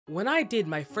When I did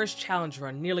my first challenge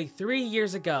run nearly 3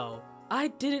 years ago, I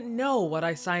didn't know what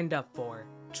I signed up for.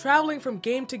 Traveling from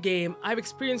game to game, I've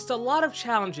experienced a lot of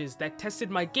challenges that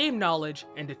tested my game knowledge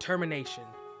and determination.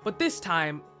 But this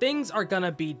time, things are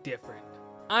gonna be different.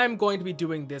 I'm going to be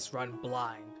doing this run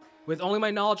blind, with only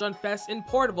my knowledge on Fest and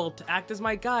Portable to act as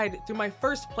my guide through my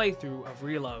first playthrough of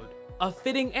Reload. A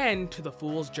fitting end to the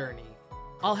fool's journey.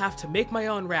 I'll have to make my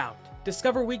own route,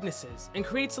 discover weaknesses, and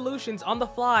create solutions on the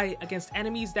fly against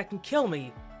enemies that can kill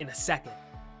me in a second.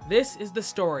 This is the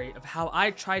story of how I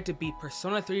tried to beat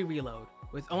Persona 3 Reload,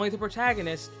 with only the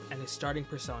protagonist and his starting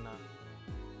persona.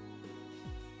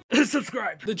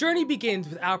 Subscribe! The journey begins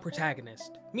with our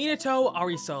protagonist, Minato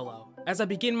Arisolo, as I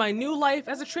begin my new life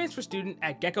as a transfer student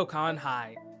at Gekkoukan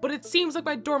High. But it seems like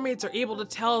my dorm mates are able to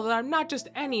tell that I'm not just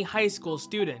any high school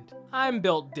student. I'm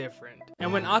built different.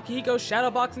 And when Akihiko's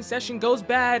shadowboxing session goes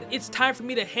bad, it's time for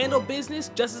me to handle business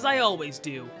just as I always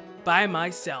do, by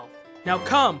myself. Now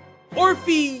come,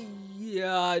 Orpheus!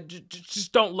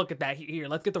 Just don't look at that. Here,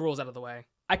 let's get the rules out of the way.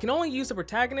 I can only use the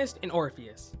protagonist and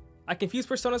Orpheus. I can fuse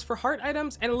personas for heart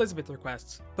items and Elizabeth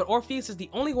requests, but Orpheus is the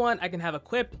only one I can have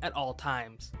equipped at all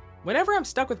times. Whenever I'm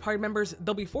stuck with party members,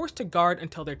 they'll be forced to guard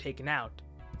until they're taken out.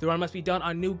 The run must be done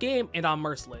on New Game and on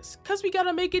Merciless, cause we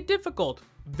gotta make it difficult.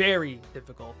 Very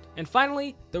difficult. And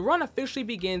finally, the run officially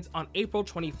begins on April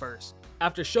 21st.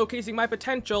 After showcasing my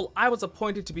potential, I was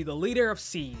appointed to be the leader of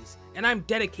Seas, and I'm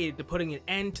dedicated to putting an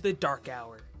end to the Dark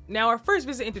Hour. Now, our first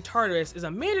visit into Tartarus is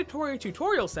a mandatory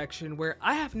tutorial section where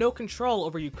I have no control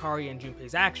over Yukari and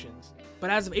Junpei's actions.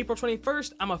 But as of April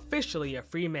 21st, I'm officially a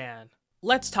free man.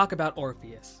 Let's talk about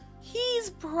Orpheus. He's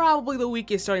probably the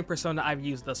weakest starting persona I've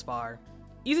used thus far.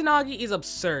 Izanagi is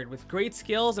absurd with great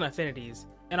skills and affinities,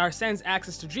 and Arsene's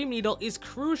access to Dream Needle is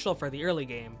crucial for the early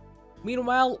game.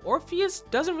 Meanwhile, Orpheus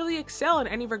doesn't really excel in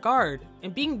any regard,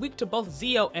 and being weak to both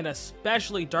Zio and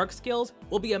especially Dark skills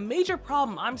will be a major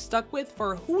problem I'm stuck with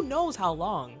for who knows how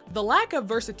long. The lack of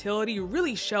versatility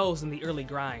really shows in the early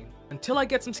grind. Until I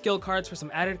get some skill cards for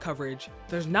some added coverage,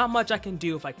 there's not much I can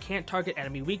do if I can't target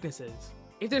enemy weaknesses.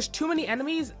 If there's too many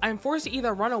enemies, I'm forced to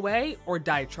either run away or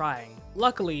die trying.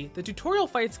 Luckily, the tutorial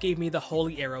fights gave me the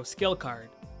Holy Arrow skill card.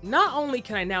 Not only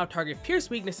can I now target Pierce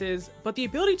weaknesses, but the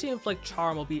ability to inflict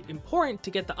charm will be important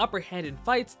to get the upper hand in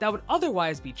fights that would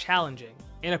otherwise be challenging.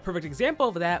 And a perfect example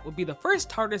of that would be the first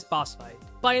Tartarus boss fight.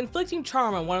 By inflicting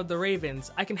charm on one of the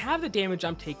ravens, I can have the damage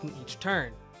I'm taking each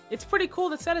turn. It's pretty cool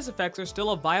that status effects are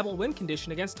still a viable win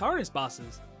condition against Tartarus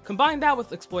bosses. Combine that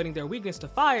with exploiting their weakness to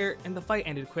fire, and the fight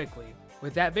ended quickly.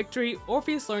 With that victory,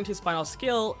 Orpheus learned his final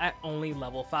skill at only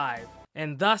level 5.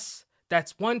 And thus,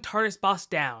 that's one Tartarus boss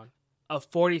down. Of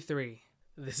 43.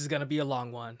 This is gonna be a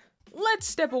long one. Let's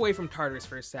step away from Tartarus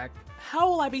for a sec. How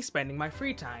will I be spending my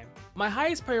free time? My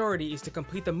highest priority is to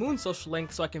complete the Moon Social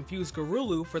Link so I can fuse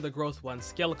Garulu for the Growth 1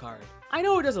 skill card. I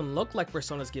know it doesn't look like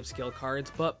Personas give skill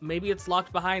cards, but maybe it's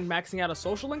locked behind maxing out a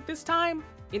Social Link this time?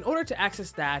 In order to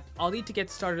access that, I'll need to get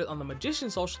started on the Magician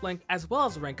Social Link as well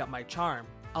as rank up my charm.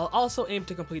 I'll also aim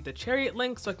to complete the Chariot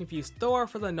Link so I can fuse Thor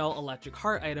for the Null Electric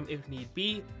Heart item if need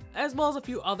be, as well as a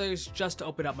few others just to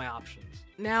open up my options.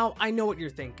 Now, I know what you're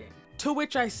thinking. To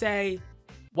which I say,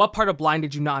 what part of Blind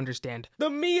did you not understand? The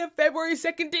me of February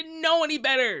 2nd didn't know any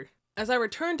better! As I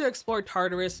return to explore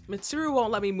Tartarus, Mitsuru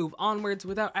won't let me move onwards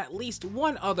without at least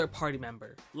one other party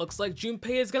member. Looks like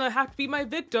Junpei is gonna have to be my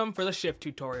victim for the shift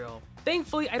tutorial.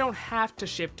 Thankfully, I don't have to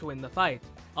shift to win the fight.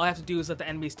 All I have to do is let the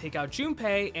enemies take out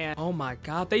Junpei and oh my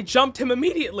god, they jumped him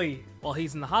immediately! While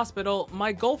he's in the hospital,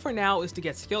 my goal for now is to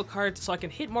get skill cards so I can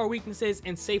hit more weaknesses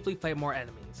and safely fight more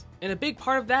enemies. And a big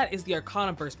part of that is the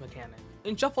Arcana Burst mechanic.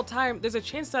 In Shuffle Time, there's a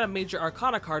chance that a major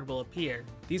Arcana card will appear.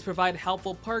 These provide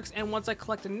helpful perks, and once I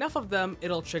collect enough of them,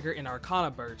 it'll trigger an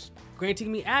Arcana Burst,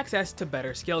 granting me access to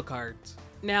better skill cards.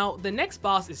 Now, the next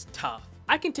boss is tough.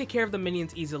 I can take care of the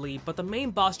minions easily, but the main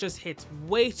boss just hits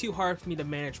way too hard for me to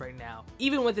manage right now,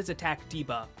 even with its attack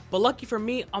debuff. But lucky for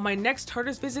me, on my next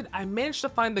Tartarus visit, I managed to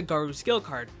find the Garu skill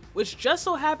card, which just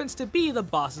so happens to be the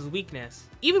boss's weakness.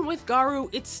 Even with Garu,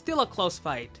 it's still a close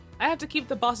fight. I have to keep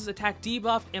the boss's attack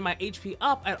debuffed and my HP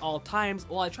up at all times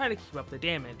while I try to keep up the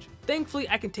damage. Thankfully,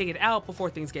 I can take it out before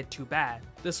things get too bad.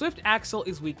 The Swift Axle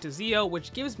is weak to Zio,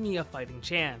 which gives me a fighting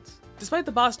chance. Despite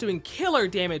the boss doing killer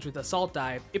damage with Assault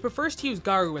Dive, it prefers to use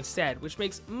Garu instead, which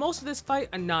makes most of this fight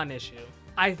a non-issue.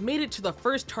 I've made it to the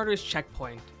first Tartarus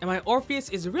checkpoint, and my Orpheus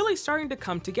is really starting to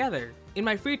come together. In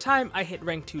my free time, I hit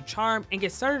rank 2 charm and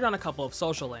get started on a couple of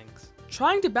social links.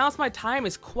 Trying to balance my time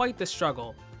is quite the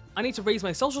struggle. I need to raise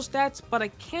my social stats, but I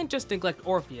can't just neglect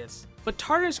Orpheus. But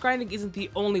Tartarus grinding isn't the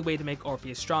only way to make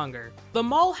Orpheus stronger. The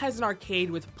mall has an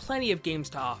arcade with plenty of games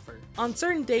to offer. On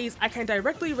certain days, I can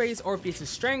directly raise Orpheus'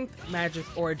 strength, magic,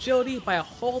 or agility by a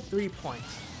whole 3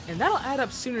 points. And that'll add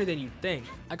up sooner than you'd think.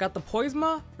 I got the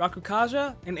Poisma,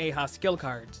 Rakukaja, and Eiha skill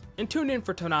cards. And tune in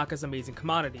for Tonaka's amazing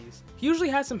commodities. He usually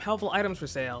has some helpful items for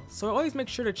sale, so I always make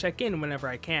sure to check in whenever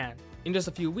I can. In just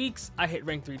a few weeks, I hit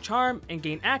rank 3 charm and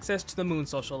gain access to the moon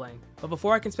social link. But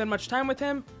before I can spend much time with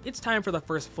him, it's time for the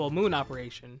first full moon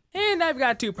operation. And I've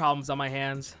got 2 problems on my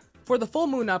hands. For the full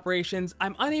moon operations,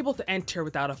 I'm unable to enter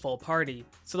without a full party,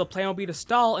 so the plan will be to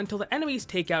stall until the enemies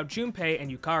take out Junpei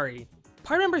and Yukari.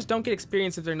 Party members don't get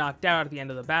experience if they're knocked out at the end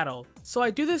of the battle, so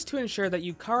I do this to ensure that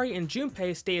Yukari and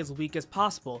Junpei stay as weak as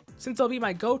possible, since they'll be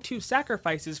my go-to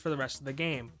sacrifices for the rest of the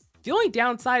game. The only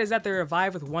downside is that they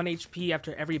revive with 1 HP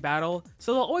after every battle,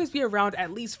 so they'll always be around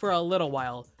at least for a little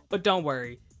while, but don't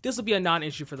worry, this will be a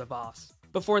non-issue for the boss.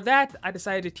 Before that, I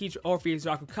decided to teach Orpheus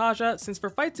Rakukaja, since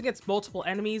for fights against multiple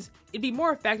enemies, it'd be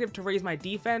more effective to raise my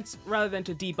defense rather than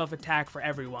to debuff attack for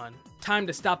everyone. Time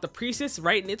to stop the priestess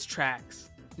right in its tracks.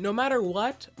 No matter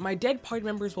what, my dead party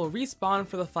members will respawn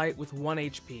for the fight with 1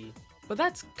 HP. But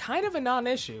that's kind of a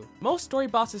non-issue. Most story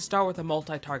bosses start with a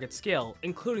multi-target skill,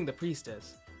 including the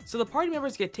priestess. So the party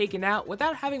members get taken out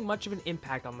without having much of an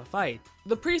impact on the fight.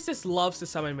 The priestess loves to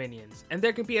summon minions, and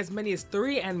there can be as many as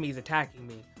 3 enemies attacking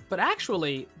me. But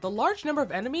actually, the large number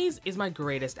of enemies is my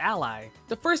greatest ally.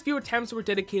 The first few attempts were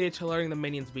dedicated to learning the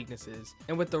minions' weaknesses,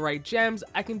 and with the right gems,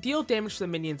 I can deal damage to the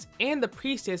minions and the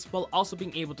priestess while also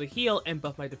being able to heal and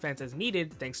buff my defense as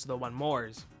needed thanks to the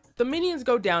 1-mores. The minions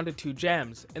go down to 2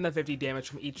 gems, and the 50 damage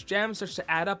from each gem starts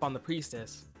to add up on the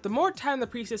priestess. The more time the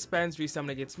priestess spends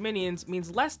resummoning its minions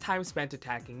means less time spent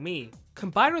attacking me.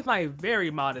 Combined with my very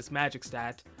modest magic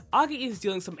stat, Agi is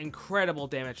dealing some incredible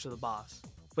damage to the boss.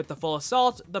 With the full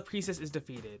assault, the priestess is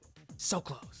defeated. So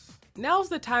close. Now's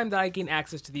the time that I gain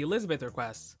access to the Elizabeth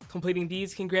requests. Completing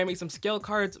these can grant me some skill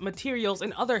cards, materials,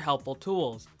 and other helpful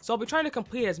tools, so I'll be trying to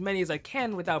complete as many as I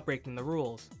can without breaking the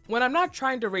rules. When I'm not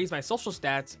trying to raise my social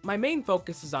stats, my main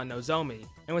focus is on Nozomi,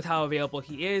 and with how available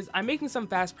he is, I'm making some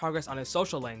fast progress on his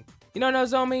social link. You know,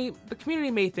 Nozomi, the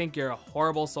community may think you're a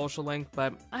horrible social link,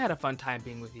 but I had a fun time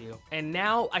being with you. And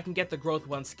now I can get the Growth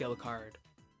 1 skill card.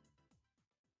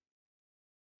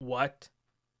 What?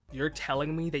 You're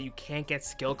telling me that you can't get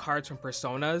skill cards from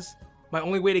personas? My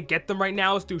only way to get them right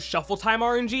now is through shuffle time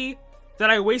RNG? That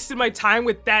I wasted my time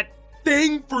with that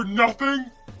thing for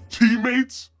nothing?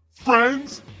 Teammates?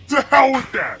 Friends? To hell with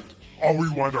that! I'll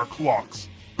rewind our clocks.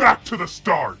 Back to the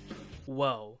start!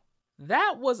 Whoa.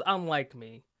 That was unlike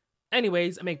me.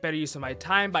 Anyways, I make better use of my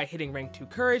time by hitting rank 2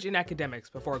 courage in academics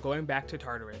before going back to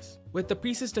Tartarus. With the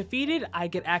priestess defeated, I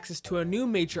get access to a new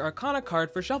major arcana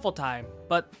card for shuffle time,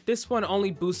 but this one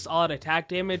only boosts all out attack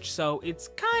damage, so it's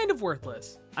kind of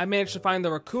worthless. I managed to find the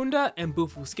Rakunda and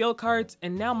Bufu skill cards,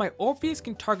 and now my Orpheus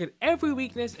can target every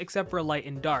weakness except for light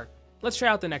and dark. Let's try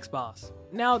out the next boss.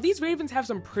 Now, these ravens have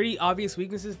some pretty obvious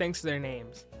weaknesses thanks to their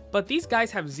names, but these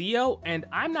guys have Zeo, and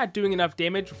I'm not doing enough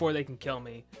damage before they can kill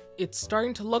me. It's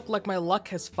starting to look like my luck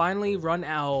has finally run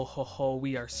out. Ho ho,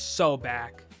 we are so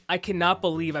back. I cannot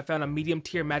believe I found a medium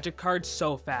tier magic card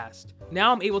so fast.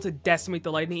 Now I'm able to decimate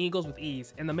the lightning eagles with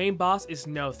ease, and the main boss is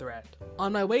no threat.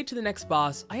 On my way to the next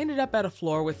boss, I ended up at a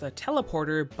floor with a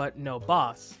teleporter, but no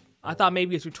boss. I thought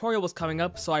maybe a tutorial was coming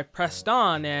up, so I pressed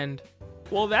on and...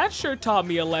 well, that sure taught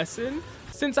me a lesson.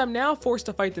 Since I'm now forced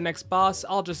to fight the next boss,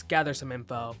 I'll just gather some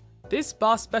info. This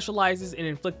boss specializes in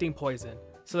inflicting poison.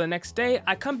 So the next day,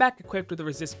 I come back equipped with a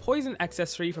resist poison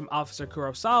accessory from Officer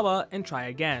Kurosawa and try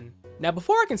again. Now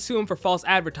before I can sue him for false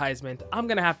advertisement, I'm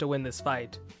gonna have to win this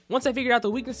fight. Once I figured out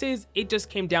the weaknesses, it just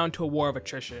came down to a war of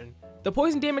attrition. The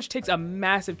poison damage takes a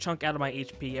massive chunk out of my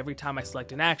HP every time I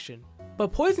select an action.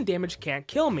 But poison damage can't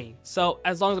kill me, so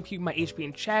as long as I'm keeping my HP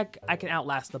in check, I can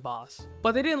outlast the boss.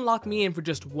 But they didn't lock me in for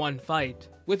just one fight.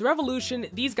 With Revolution,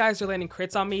 these guys are landing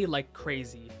crits on me like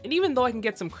crazy. And even though I can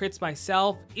get some crits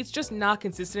myself, it's just not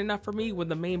consistent enough for me when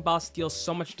the main boss deals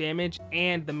so much damage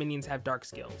and the minions have dark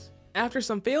skills. After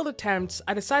some failed attempts,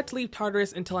 I decide to leave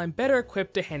Tartarus until I'm better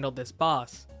equipped to handle this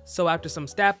boss. So after some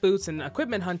stat boosts and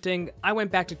equipment hunting, I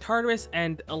went back to Tartarus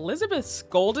and Elizabeth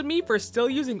scolded me for still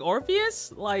using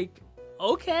Orpheus? Like,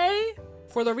 okay.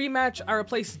 For the rematch, I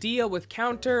replaced Dia with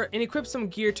Counter and equipped some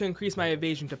gear to increase my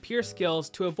evasion to Pierce skills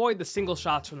to avoid the single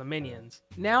shots from the minions.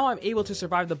 Now I'm able to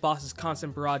survive the boss's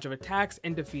constant barrage of attacks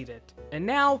and defeat it. And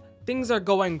now, things are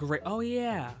going great. Oh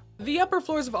yeah. The upper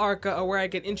floors of Arca are where I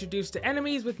get introduced to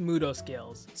enemies with Mudo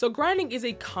skills, so grinding is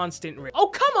a constant risk. Oh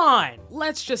come on!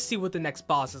 Let's just see what the next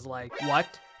boss is like.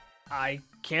 What? I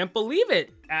can't believe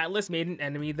it! Atlas made an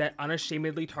enemy that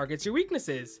unashamedly targets your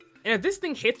weaknesses. And if this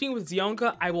thing hits me with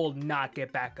Zionga, I will not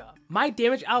get back up. My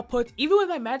damage output, even with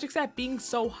my magic stat being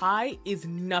so high, is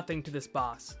nothing to this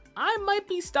boss. I might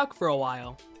be stuck for a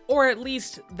while. Or at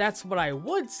least, that's what I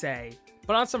would say.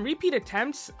 But on some repeat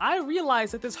attempts, I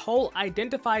realized that this whole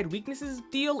identified weaknesses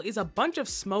deal is a bunch of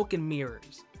smoke and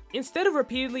mirrors. Instead of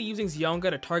repeatedly using Zionga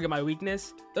to target my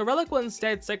weakness, the relic will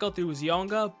instead cycle through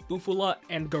Zionga, Bufula,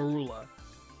 and Garula.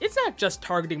 It's not just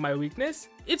targeting my weakness,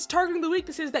 it's targeting the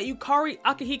weaknesses that Yukari,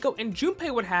 Akihiko, and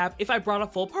Junpei would have if I brought a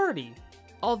full party.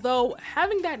 Although,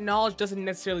 having that knowledge doesn't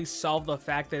necessarily solve the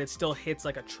fact that it still hits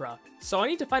like a truck, so I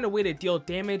need to find a way to deal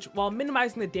damage while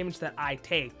minimizing the damage that I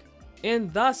take.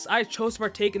 And thus, I chose to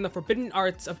partake in the forbidden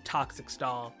arts of Toxic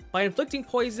Stall. By inflicting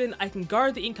poison, I can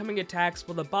guard the incoming attacks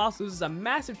while the boss loses a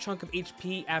massive chunk of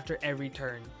HP after every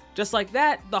turn. Just like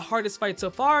that, the hardest fight so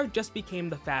far just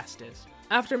became the fastest.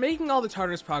 After making all the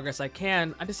Tartarus progress I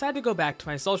can, I decided to go back to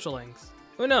my social links.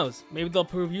 Who knows, maybe they'll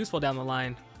prove useful down the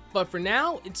line. But for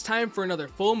now, it's time for another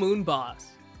full moon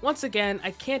boss. Once again,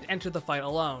 I can't enter the fight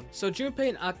alone, so Junpei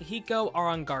and Akihiko are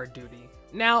on guard duty.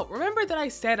 Now, remember that I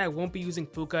said I won't be using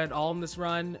Fuka at all in this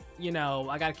run? You know,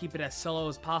 I gotta keep it as solo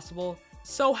as possible.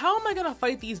 So how am I gonna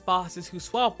fight these bosses who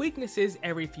swap weaknesses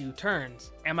every few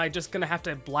turns? Am I just gonna have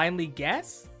to blindly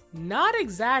guess? Not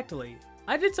exactly.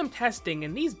 I did some testing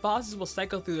and these bosses will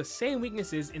cycle through the same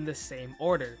weaknesses in the same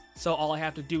order. So all I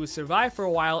have to do is survive for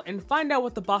a while and find out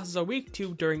what the bosses are weak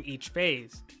to during each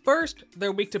phase. First,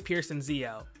 they're weak to Pierce and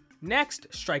Zio. Next,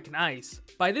 Strike and Ice.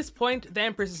 By this point, the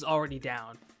Empress is already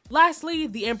down. Lastly,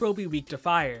 the Emperor will be weak to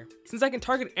Fire. Since I can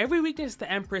target every weakness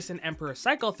the Empress and Emperor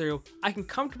cycle through, I can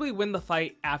comfortably win the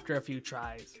fight after a few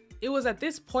tries. It was at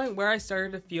this point where I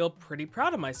started to feel pretty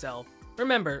proud of myself.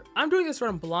 Remember, I'm doing this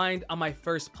run blind on my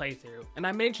first playthrough, and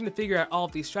I'm managing to figure out all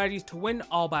of these strategies to win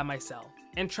all by myself.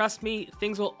 And trust me,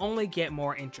 things will only get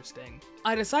more interesting.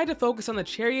 I decided to focus on the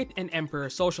Chariot and Emperor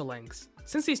social links.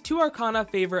 Since these two Arcana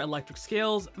favor electric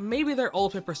skills, maybe their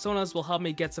ultimate personas will help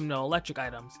me get some no electric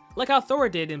items, like how Thora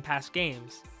did in past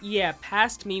games. Yeah,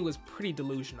 past me was pretty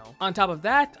delusional. On top of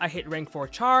that, I hit rank 4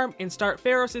 charm and start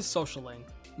Pharos' social link.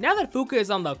 Now that Fuka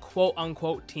is on the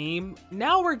quote-unquote team,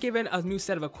 now we're given a new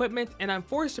set of equipment and I'm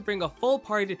forced to bring a full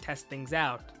party to test things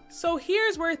out. So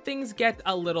here's where things get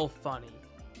a little funny.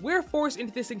 We're forced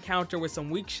into this encounter with some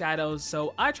weak shadows,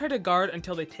 so I try to guard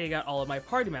until they take out all of my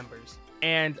party members.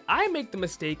 And I make the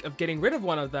mistake of getting rid of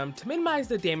one of them to minimize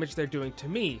the damage they're doing to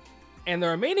me. And the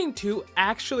remaining two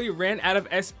actually ran out of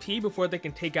SP before they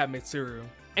can take out Mitsuru.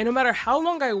 And no matter how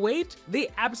long I wait, they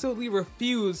absolutely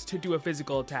refuse to do a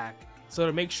physical attack. So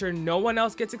to make sure no one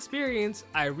else gets experience,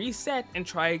 I reset and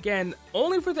try again,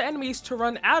 only for the enemies to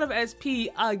run out of SP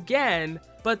again,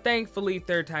 but thankfully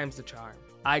third time's the charm.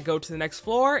 I go to the next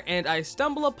floor and I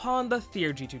stumble upon the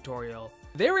Theurgy tutorial.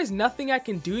 There is nothing I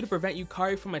can do to prevent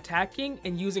Yukari from attacking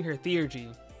and using her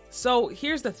Theurgy. So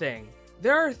here's the thing.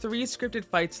 There are 3 scripted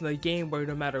fights in the game where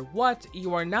no matter what,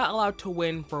 you are not allowed to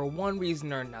win for one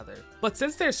reason or another. But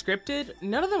since they're scripted,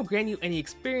 none of them grant you any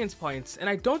experience points, and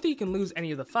I don't think you can lose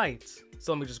any of the fights.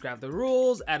 So let me just grab the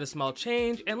rules, add a small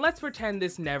change, and let's pretend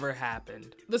this never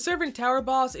happened. The Servant Tower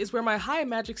boss is where my high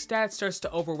magic stat starts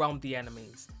to overwhelm the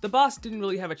enemies. The boss didn't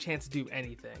really have a chance to do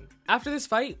anything. After this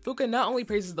fight, Fuka not only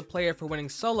praises the player for winning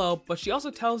solo, but she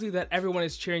also tells you that everyone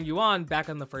is cheering you on back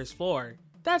on the first floor.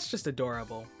 That's just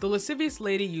adorable. The Lascivious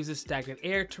Lady uses Stagnant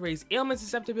Air to raise ailment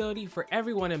susceptibility for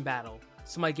everyone in battle,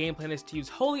 so my game plan is to use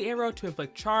Holy Arrow to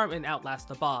inflict charm and outlast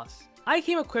the boss. I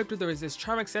came equipped with the Resist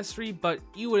Charm accessory, but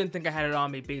you wouldn't think I had it on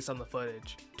me based on the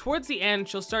footage. Towards the end,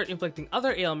 she'll start inflicting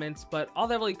other ailments, but all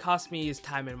that really costs me is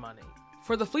time and money.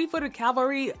 For the Fleet-Footed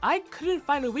Cavalry, I couldn't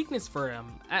find a weakness for him,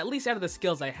 at least out of the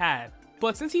skills I had.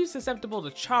 But since he was susceptible to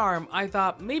charm, I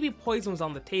thought maybe poison was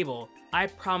on the table. I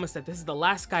promise that this is the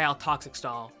last guy I'll Toxic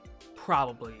Stall.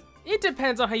 Probably. It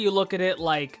depends on how you look at it,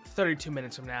 like 32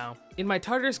 minutes from now. In my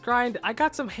Tartarus grind, I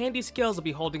got some handy skills I'll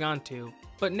be holding on to,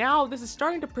 but now this is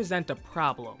starting to present a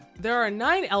problem. There are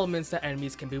 9 elements that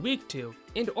enemies can be weak to,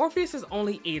 and Orpheus has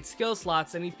only 8 skill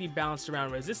slots that need to be balanced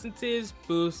around resistances,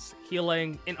 boosts,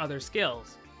 healing, and other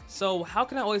skills. So how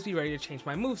can I always be ready to change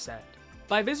my moveset?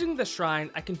 By visiting the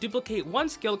shrine, I can duplicate 1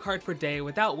 skill card per day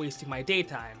without wasting my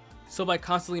daytime. So by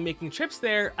constantly making trips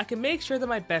there, I can make sure that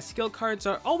my best skill cards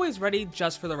are always ready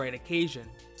just for the right occasion.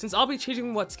 Since I'll be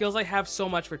changing what skills I have so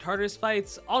much for Tartarus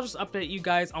fights, I'll just update you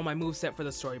guys on my moveset for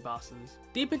the story bosses.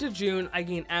 Deep into June, I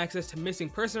gain access to missing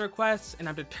person requests, and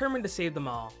I'm determined to save them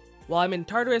all. While I'm in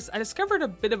Tartarus, I discovered a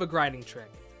bit of a grinding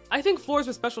trick. I think floors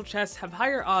with special chests have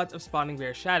higher odds of spawning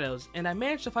rare shadows, and I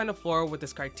managed to find a floor with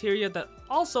this criteria that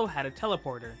also had a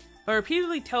teleporter. By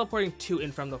repeatedly teleporting to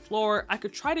and from the floor, I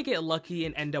could try to get lucky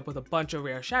and end up with a bunch of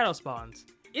rare shadow spawns.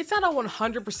 It's not a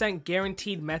 100%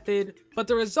 guaranteed method, but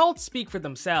the results speak for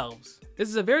themselves. This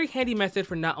is a very handy method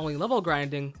for not only level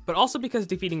grinding, but also because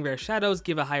defeating rare shadows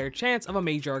give a higher chance of a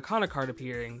major arcana card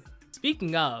appearing.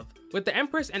 Speaking of, with the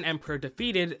Empress and Emperor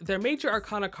defeated, their major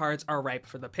arcana cards are ripe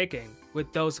for the picking.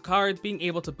 With those cards being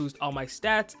able to boost all my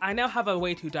stats, I now have a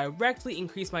way to directly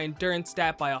increase my endurance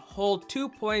stat by a whole 2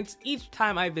 points each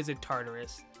time I visit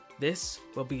Tartarus. This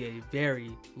will be a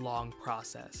very long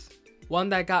process. One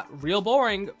that got real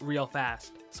boring real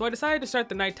fast. So I decided to start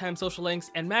the nighttime social links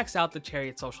and max out the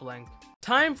chariot social link.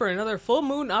 Time for another full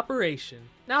moon operation.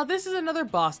 Now this is another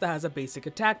boss that has a basic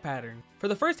attack pattern. For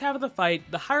the first half of the fight,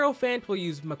 the Hierophant will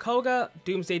use Makoga,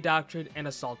 Doomsday Doctrine, and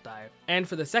Assault Dive. And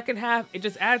for the second half, it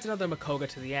just adds another Makoga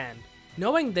to the end.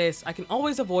 Knowing this, I can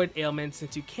always avoid ailments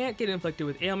since you can't get inflicted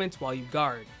with ailments while you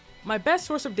guard. My best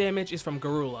source of damage is from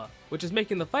Garula, which is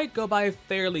making the fight go by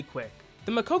fairly quick.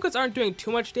 The Makogas aren't doing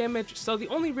too much damage, so the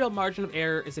only real margin of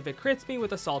error is if it crits me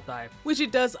with Assault Dive, which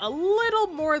it does a little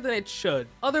more than it should.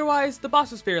 Otherwise, the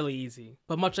boss is fairly easy.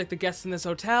 But much like the guests in this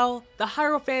hotel, the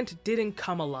Hierophant didn't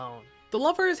come alone. The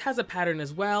Lovers has a pattern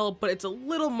as well, but it's a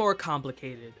little more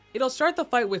complicated. It'll start the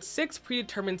fight with 6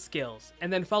 predetermined skills,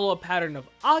 and then follow a pattern of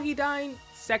Auggydyne,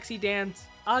 Sexy Dance,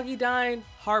 Auggydyne,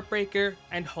 Heartbreaker,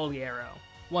 and Holy Arrow.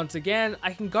 Once again,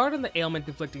 I can guard on the ailment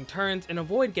inflicting turns and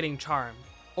avoid getting charmed.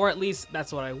 Or at least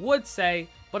that's what I would say,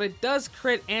 but it does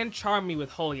crit and charm me with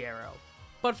Holy Arrow.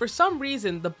 But for some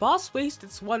reason, the boss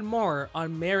wasted one more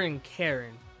on Marin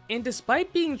Karen. And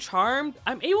despite being charmed,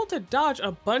 I'm able to dodge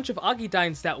a bunch of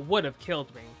Auggydynes that would have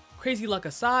killed me. Crazy luck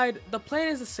aside, the plan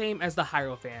is the same as the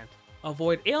Hierophant.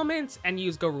 Avoid ailments and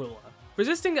use Garula.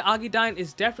 Resisting the Auggydyne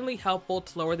is definitely helpful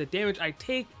to lower the damage I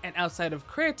take, and outside of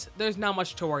crits, there's not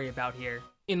much to worry about here.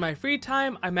 In my free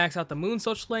time, I max out the Moon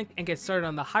Social Link and get started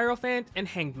on the Hierophant and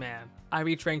Hanged Man. I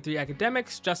reach rank 3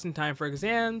 academics just in time for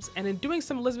exams, and in doing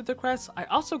some Elizabeth requests, I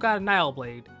also got a Nile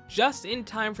Blade, just in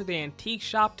time for the antique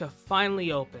shop to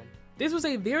finally open. This was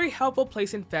a very helpful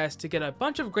place in Fest to get a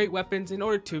bunch of great weapons in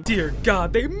order to— Dear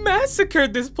God, they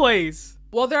massacred this place!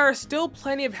 While there are still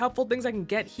plenty of helpful things I can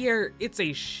get here, it's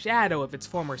a shadow of its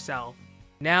former self.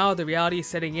 Now the reality is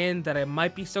setting in that I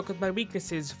might be stuck with my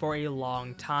weaknesses for a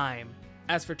long time.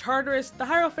 As for Tartarus, the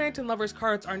Hierophant and Lovers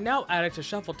cards are now added to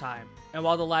Shuffle Time, and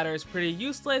while the latter is pretty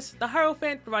useless, the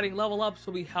Hierophant providing level ups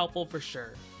will be helpful for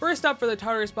sure. First up for the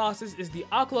Tartarus bosses is the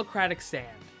Ochlocratic Sand.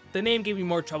 The name gave me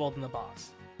more trouble than the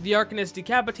boss. The Arcanist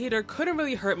Decapitator couldn't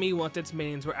really hurt me once its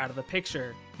minions were out of the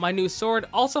picture. My new sword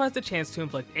also has the chance to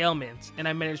inflict ailments, and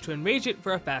I managed to enrage it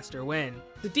for a faster win.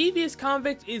 The Devious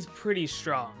Convict is pretty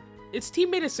strong. Its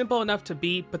teammate is simple enough to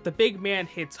beat, but the big man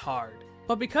hits hard.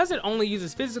 But because it only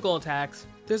uses physical attacks,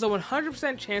 there's a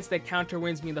 100% chance that counter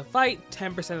wins me the fight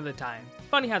 10% of the time.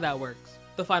 Funny how that works.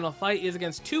 The final fight is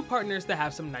against 2 partners that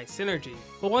have some nice synergy,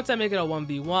 but once I make it a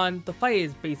 1v1, the fight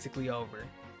is basically over.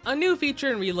 A new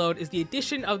feature in Reload is the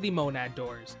addition of the Monad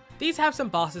Doors. These have some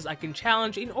bosses I can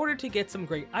challenge in order to get some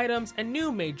great items and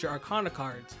new major arcana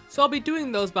cards, so I'll be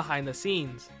doing those behind the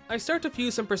scenes. I start to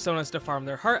fuse some personas to farm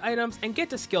their heart items and get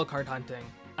to skill card hunting.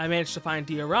 I managed to find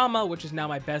Diorama, which is now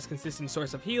my best consistent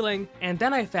source of healing, and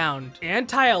then I found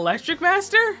Anti-Electric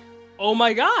Master? Oh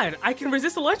my god, I can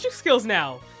resist electric skills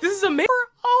now! This is amazing!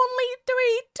 For only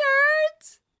 3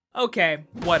 turns? Okay,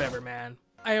 whatever man.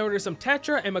 I order some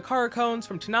Tetra and Makara cones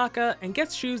from Tanaka and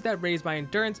get shoes that raise my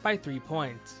endurance by 3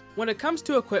 points. When it comes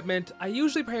to equipment, I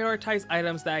usually prioritize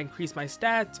items that increase my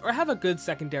stats or have a good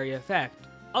secondary effect.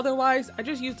 Otherwise, I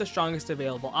just use the strongest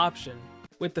available option.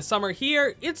 With the summer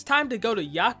here, it's time to go to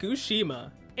Yakushima.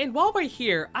 And while we're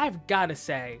here, I've gotta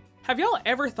say, have y'all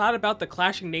ever thought about the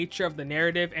clashing nature of the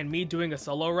narrative and me doing a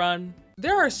solo run?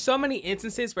 There are so many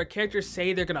instances where characters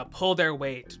say they're gonna pull their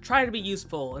weight, try to be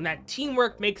useful, and that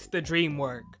teamwork makes the dream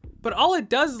work. But all it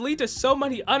does is lead to so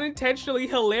many unintentionally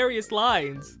hilarious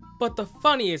lines. But the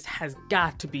funniest has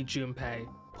got to be Junpei.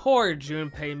 Poor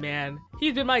Junpei, man.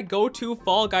 He's been my go-to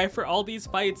fall guy for all these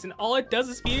fights, and all it does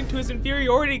is feed into his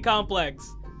inferiority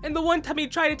complex. And the one time he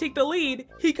tried to take the lead,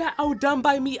 he got outdone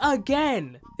by me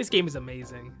again. This game is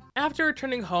amazing. After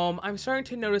returning home, I'm starting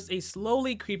to notice a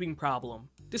slowly creeping problem.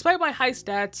 Despite my high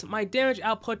stats, my damage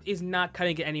output is not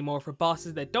cutting it anymore for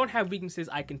bosses that don't have weaknesses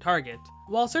I can target.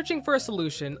 While searching for a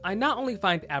solution, I not only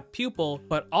find Apt Pupil,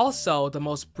 but also the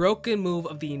most broken move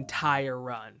of the entire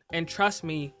run. And trust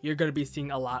me, you're gonna be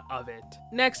seeing a lot of it.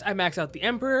 Next, I max out the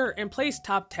Emperor and place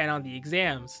top 10 on the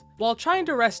exams. While trying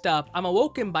to rest up, I'm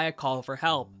awoken by a call for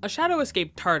help. A shadow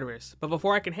escaped Tartarus, but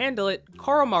before I can handle it,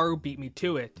 Koromaru beat me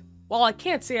to it. While I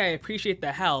can't say I appreciate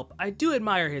the help, I do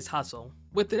admire his hustle.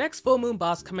 With the next full moon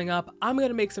boss coming up, I'm going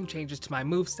to make some changes to my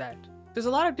moveset. There's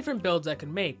a lot of different builds I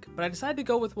can make, but I decided to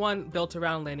go with one built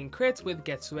around landing crits with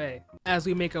Getsue. As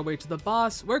we make our way to the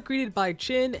boss, we're greeted by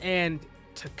Jin and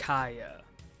Takaya.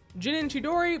 Jin and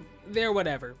Chidori, they're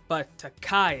whatever, but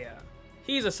Takaya,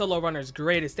 he's a solo runner's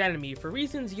greatest enemy for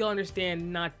reasons you'll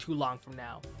understand not too long from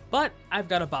now. But I've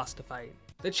got a boss to fight.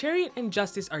 The Chariot and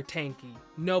Justice are tanky,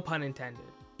 no pun intended.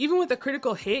 Even with a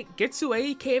critical hit,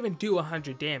 Getsue can't even do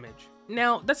 100 damage.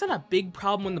 Now, that's not a big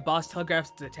problem when the boss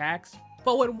telegraphs its attacks,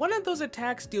 but when one of those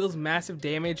attacks deals massive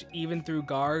damage even through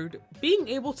guard, being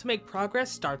able to make progress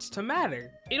starts to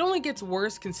matter. It only gets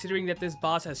worse considering that this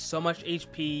boss has so much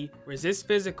HP, resists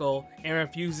physical, and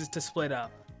refuses to split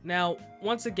up. Now,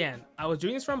 once again, I was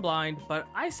doing this from blind, but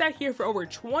I sat here for over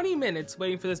 20 minutes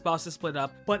waiting for this boss to split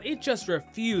up, but it just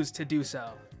refused to do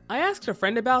so. I asked a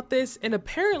friend about this, and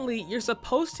apparently you're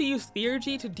supposed to use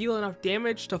Theurgy to deal enough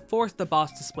damage to force the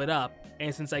boss to split up,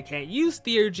 and since I can't use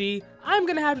Theurgy, I'm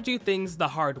gonna have to do things the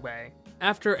hard way.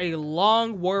 After a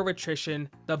long war of attrition,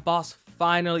 the boss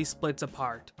finally splits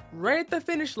apart. Right at the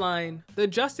finish line, the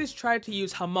Justice tried to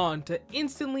use Hamon to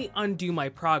instantly undo my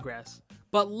progress,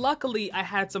 but luckily I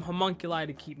had some homunculi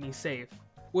to keep me safe.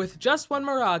 With just one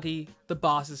Miragi, the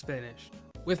boss is finished.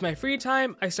 With my free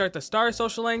time, I start the Star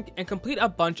Social Link and complete a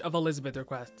bunch of Elizabeth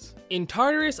requests. In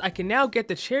Tartarus, I can now get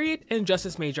the Chariot and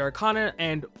Justice Major Arcana,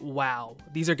 and wow,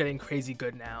 these are getting crazy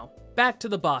good now. Back to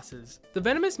the bosses. The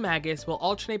Venomous Magus will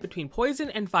alternate between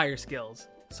poison and fire skills,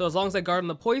 so as long as I guard on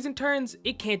the poison turns,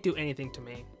 it can't do anything to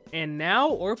me. And now,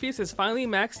 Orpheus has finally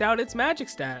maxed out its magic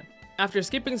stat. After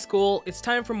skipping school, it's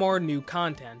time for more new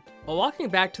content. While walking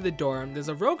back to the dorm, there's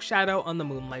a rogue shadow on the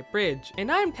Moonlight Bridge,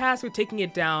 and I'm tasked with taking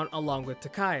it down along with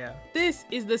Takaya. This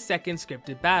is the second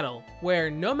scripted battle, where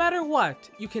no matter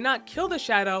what, you cannot kill the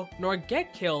shadow nor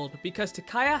get killed because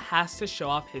Takaya has to show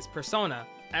off his persona.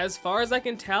 As far as I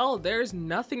can tell, there's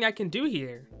nothing I can do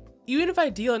here. Even if I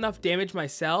deal enough damage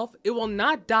myself, it will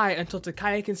not die until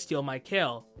Takaya can steal my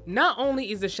kill. Not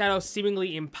only is the shadow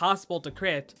seemingly impossible to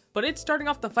crit, but it starting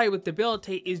off the fight with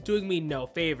Debilitate is doing me no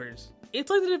favors. It's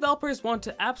like the developers want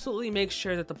to absolutely make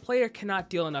sure that the player cannot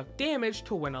deal enough damage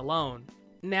to win alone.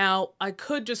 Now, I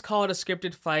could just call it a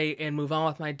scripted fight and move on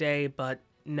with my day, but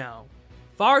no.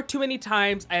 Far too many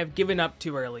times I have given up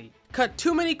too early, cut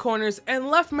too many corners, and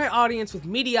left my audience with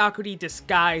mediocrity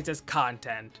disguised as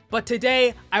content. But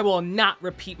today, I will not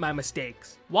repeat my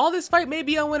mistakes. While this fight may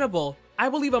be unwinnable, I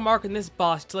will leave a mark on this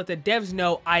boss to let the devs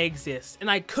know I exist,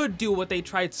 and I could do what they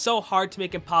tried so hard to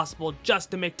make impossible just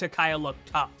to make Takaya look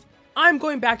tough. I'm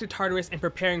going back to Tartarus and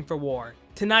preparing for war.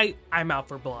 Tonight, I'm out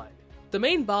for blood. The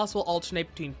main boss will alternate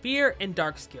between Fear and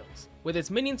Dark skills, with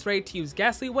its minions ready to use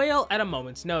Ghastly Wail at a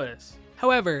moment's notice.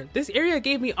 However, this area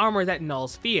gave me armor that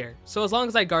nulls Fear, so as long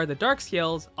as I guard the Dark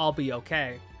skills, I'll be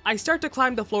okay. I start to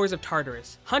climb the floors of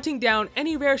Tartarus, hunting down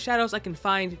any rare shadows I can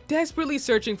find, desperately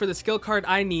searching for the skill card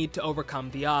I need to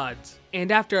overcome the odds.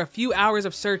 And after a few hours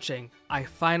of searching, I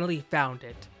finally found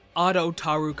it. Auto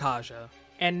Tarukaja.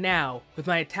 And now, with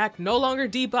my attack no longer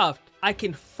debuffed, I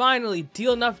can finally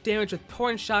deal enough damage with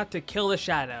Torn Shot to kill the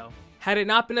shadow. Had it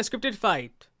not been a scripted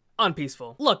fight,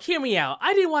 unpeaceful. Look, hear me out,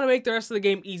 I didn't want to make the rest of the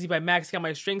game easy by maxing out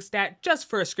my strength stat just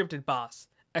for a scripted boss.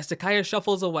 As Takaya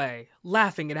shuffles away,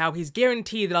 laughing at how he's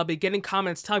guaranteed that I'll be getting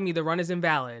comments telling me the run is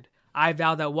invalid, I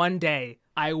vow that one day,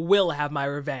 I will have my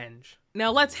revenge.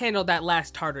 Now let's handle that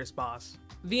last Tartarus boss.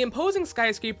 The imposing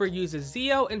skyscraper uses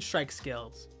Zeo and Strike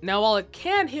skills. Now while it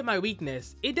can hit my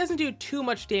weakness, it doesn't do too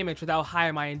much damage with how high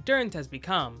my endurance has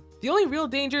become. The only real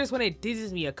danger is when it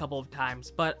dizzies me a couple of times,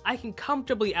 but I can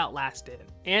comfortably outlast it.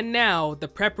 And now, the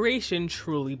preparation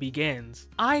truly begins.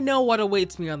 I know what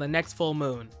awaits me on the next full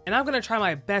moon, and I'm gonna try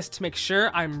my best to make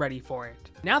sure I'm ready for it.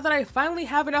 Now that I finally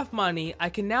have enough money, I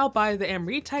can now buy the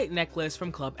Amrite necklace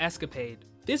from Club Escapade.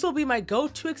 This will be my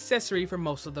go-to accessory for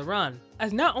most of the run,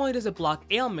 as not only does it block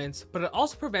ailments, but it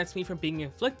also prevents me from being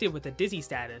inflicted with a dizzy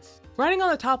status. Riding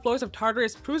on the top floors of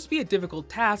Tartarus proves to be a difficult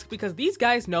task because these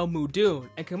guys know Mudun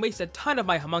and can waste a ton of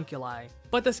my homunculi,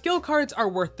 but the skill cards are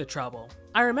worth the trouble.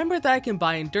 I remember that I can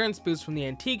buy endurance boosts from the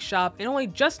antique shop and only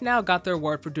just now got the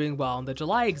reward for doing well in the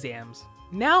July exams.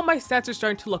 Now my stats are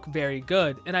starting to look very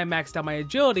good and I maxed out my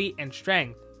agility and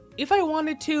strength. If I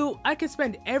wanted to, I could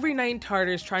spend every night in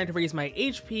Tartarus trying to raise my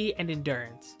HP and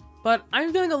endurance. But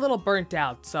I'm feeling a little burnt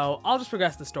out, so I'll just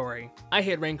progress the story. I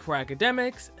hit rank 4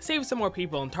 academics, save some more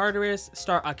people in Tartarus,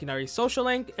 start Akinari's social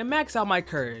link, and max out my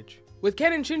courage. With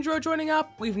Ken and Shinjiro joining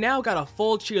up, we've now got a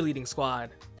full cheerleading squad.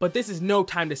 But this is no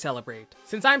time to celebrate.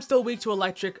 Since I'm still weak to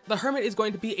electric, the Hermit is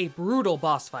going to be a brutal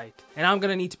boss fight, and I'm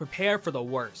gonna need to prepare for the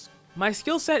worst. My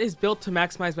skill set is built to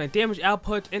maximize my damage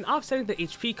output and offsetting the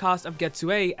HP cost of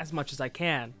Getsue as much as I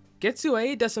can.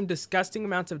 Getsue does some disgusting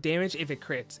amounts of damage if it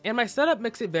crits, and my setup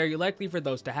makes it very likely for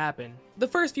those to happen. The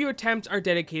first few attempts are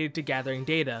dedicated to gathering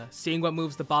data, seeing what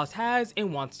moves the boss has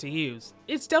and wants to use.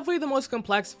 It's definitely the most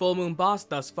complex full moon boss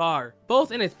thus far,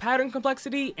 both in its pattern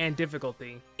complexity and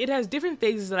difficulty. It has different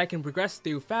phases that I can progress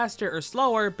through faster or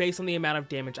slower based on the amount of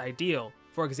damage I deal.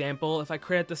 For example, if I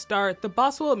crit at the start, the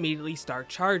boss will immediately start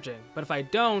charging, but if I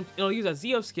don't, it'll use a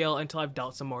Zeo skill until I've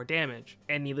dealt some more damage.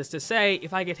 And needless to say,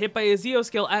 if I get hit by a Zeo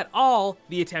skill at all,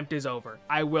 the attempt is over.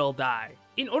 I will die.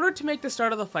 In order to make the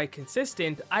start of the fight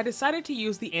consistent, I decided to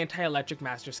use the Anti-Electric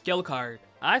Master skill card.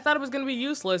 I thought it was going to be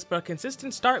useless, but a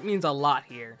consistent start means a lot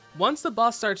here. Once the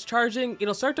boss starts charging,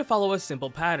 it'll start to follow a simple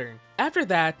pattern. After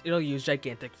that, it'll use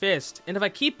Gigantic Fist, and if I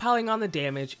keep piling on the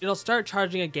damage, it'll start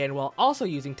charging again while also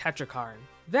using Tetrakarn.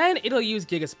 Then it'll use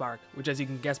Gigaspark, which as you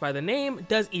can guess by the name,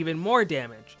 does even more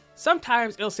damage.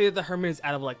 Sometimes it'll say that the Hermit is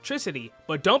out of electricity,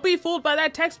 but don't be fooled by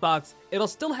that text box, it'll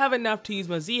still have enough to use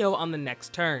Mazeo on the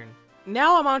next turn.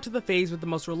 Now I'm on to the phase with the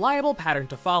most reliable pattern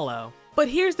to follow. But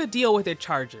here's the deal with it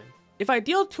charging. If I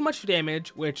deal too much damage,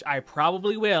 which I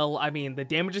probably will, I mean the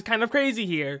damage is kind of crazy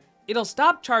here, it'll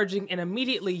stop charging and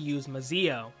immediately use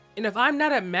Mazeo. And if I'm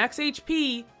not at max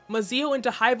HP, Mazeo into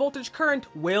high voltage current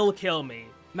will kill me.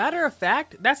 Matter of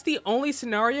fact, that's the only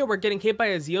scenario where getting hit by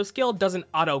a Zeo skill doesn't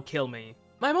auto-kill me.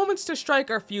 My moments to strike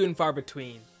are few and far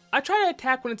between. I try to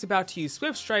attack when it's about to use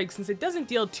Swift Strike since it doesn't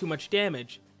deal too much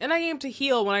damage, and I aim to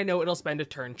heal when I know it'll spend a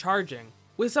turn charging.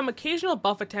 With some occasional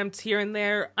buff attempts here and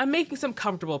there, I'm making some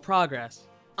comfortable progress.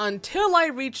 Until I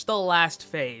reach the last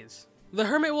phase. The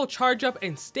Hermit will charge up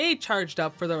and stay charged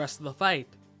up for the rest of the fight.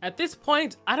 At this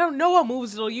point, I don't know what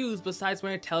moves it'll use besides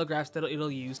when it telegraphs that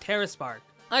it'll use Terra Spark.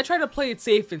 I try to play it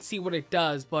safe and see what it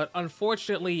does, but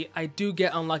unfortunately, I do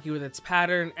get unlucky with its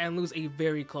pattern and lose a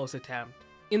very close attempt.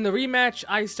 In the rematch,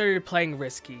 I started playing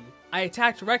risky. I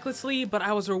attacked recklessly, but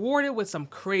I was rewarded with some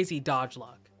crazy dodge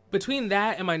luck. Between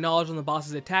that and my knowledge on the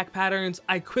boss's attack patterns,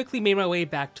 I quickly made my way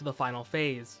back to the final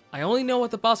phase. I only know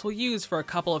what the boss will use for a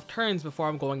couple of turns before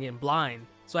I'm going in blind,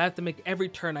 so I have to make every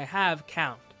turn I have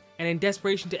count. And in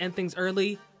desperation to end things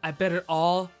early, I bet it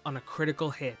all on a critical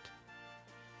hit.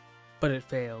 But it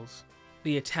fails.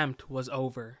 The attempt was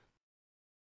over.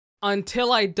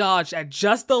 Until I dodged at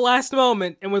just the last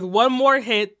moment, and with one more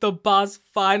hit, the boss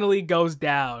finally goes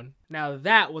down. Now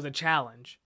that was a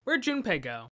challenge. Where'd Junpei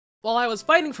go? While I was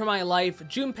fighting for my life,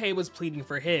 Junpei was pleading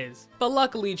for his. But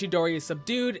luckily, Chidori is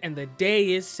subdued and the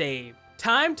day is saved.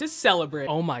 Time to celebrate.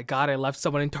 Oh my god, I left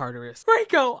someone in Tartarus.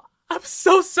 Reiko, I'm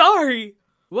so sorry!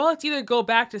 Well, it's either go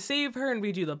back to save her and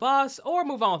redo the boss, or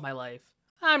move on with my life.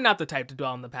 I'm not the type to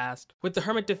dwell on the past. With the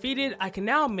Hermit defeated, I can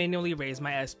now manually raise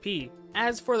my SP.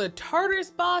 As for the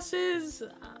Tartarus bosses,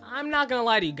 I'm not gonna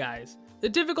lie to you guys. The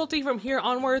difficulty from here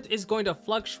onwards is going to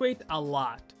fluctuate a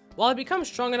lot. While I become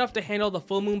strong enough to handle the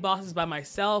full moon bosses by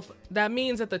myself, that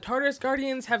means that the Tartarus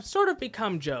Guardians have sort of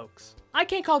become jokes. I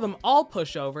can't call them all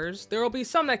pushovers, there will be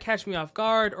some that catch me off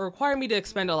guard or require me to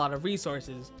expend a lot of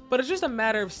resources, but it's just a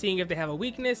matter of seeing if they have a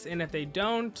weakness, and if they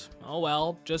don't, oh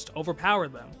well, just overpower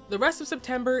them. The rest of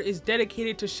September is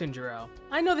dedicated to Shinjiro.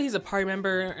 I know that he's a party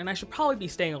member and I should probably be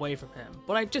staying away from him,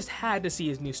 but I just had to see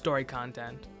his new story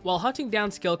content. While hunting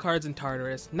down skill cards in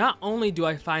Tartarus, not only do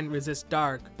I find Resist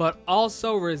Dark, but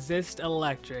also Resist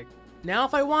Electric. Now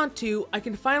if I want to, I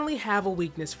can finally have a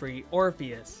weakness-free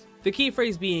Orpheus. The key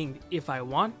phrase being, if I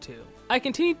want to. I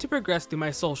continued to progress through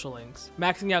my social links,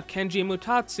 maxing out Kenji and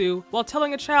Mutatsu while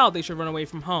telling a child they should run away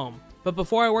from home. But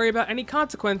before I worry about any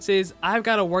consequences, I've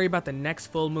got to worry about the next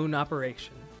full moon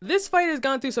operation. This fight has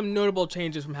gone through some notable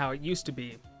changes from how it used to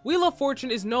be. Wheel of Fortune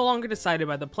is no longer decided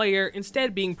by the player,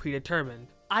 instead being predetermined.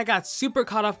 I got super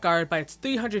caught off guard by its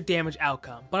 300 damage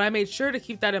outcome, but I made sure to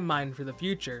keep that in mind for the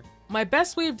future. My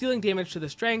best way of dealing damage to the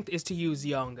strength is to use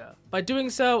Yonga. By doing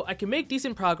so, I can make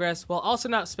decent progress while also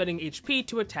not spending HP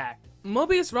to attack.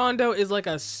 Mobius Rondo is like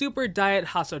a super diet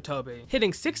Hasotobi,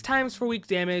 hitting 6 times for weak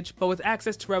damage, but with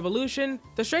access to Revolution,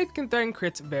 the strength can threaten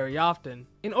crits very often.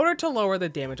 In order to lower the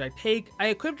damage I take, I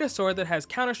equipped a sword that has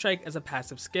Counter-Strike as a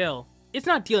passive skill. It's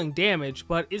not dealing damage,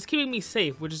 but it's keeping me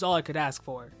safe, which is all I could ask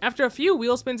for. After a few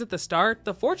wheel spins at the start,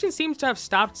 the Fortune seems to have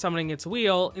stopped summoning its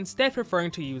wheel, instead preferring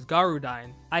to use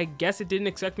Garudine. I guess it didn't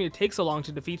expect me to take so long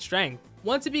to defeat Strength.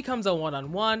 Once it becomes a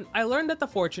one-on-one, I learned that the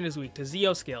Fortune is weak to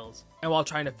Zeo skills, and while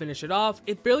trying to finish it off,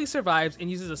 it barely survives and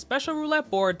uses a special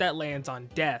roulette board that lands on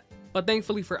death. But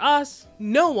thankfully for us,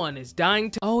 no one is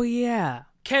dying to— Oh yeah.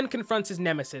 Ken confronts his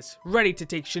nemesis, ready to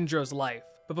take Shinjiro's life.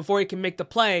 But before he can make the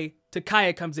play,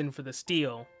 Takaya comes in for the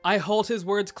steal. I hold his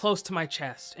words close to my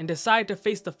chest and decide to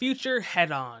face the future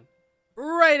head on.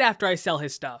 right after I sell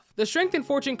his stuff. The Strength and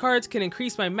Fortune cards can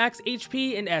increase my max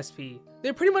HP and SP.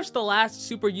 They're pretty much the last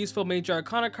super useful Major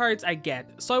Arcana cards I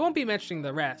get, so I won't be mentioning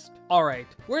the rest. Alright,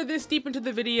 we're this deep into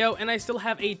the video and I still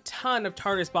have a ton of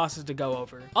Tartarus bosses to go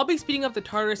over. I'll be speeding up the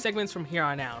Tartarus segments from here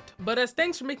on out, but as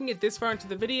thanks for making it this far into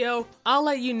the video, I'll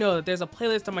let you know that there's a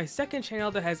playlist on my second channel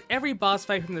that has every boss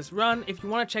fight from this run if you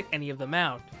want to check any of them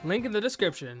out. Link in the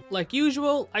description. Like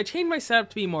usual, I changed my setup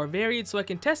to be more varied so I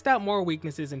can test out more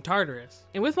weaknesses in Tartarus.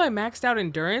 And with my maxed out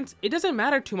endurance, it doesn't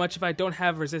matter too much if I don't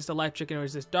have resist electric and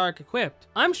resist dark equipped.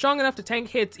 I'm strong enough to tank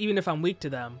hits even if I'm weak to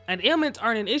them, and ailments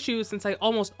aren't an issue since I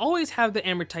almost always have the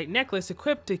Amethyst necklace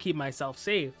equipped to keep myself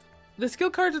safe. The skill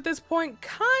cards at this point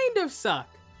kind of suck.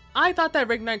 I thought that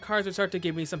rank 9 cards would start to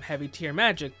give me some heavy tier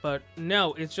magic, but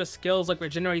no, it's just skills like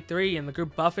Regenerate 3 and the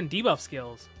group buff and debuff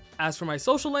skills. As for my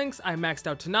social links, I maxed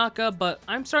out Tanaka, but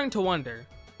I'm starting to wonder,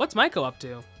 what's Maiko up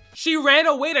to? She ran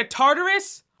away to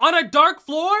Tartarus? On a dark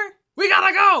floor? We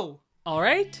gotta go!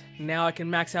 Alright, now I can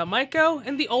max out Maiko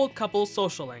and the old couple's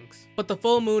social links. But the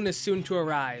full moon is soon to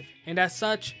arrive, and as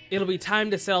such, it'll be time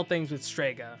to settle things with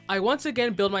Strega. I once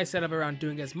again build my setup around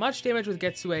doing as much damage with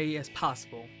Getsuei as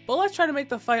possible, but let's try to make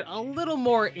the fight a little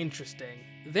more interesting.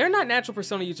 They're not natural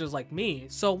persona users like me,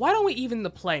 so why don't we even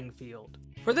the playing field?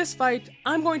 For this fight,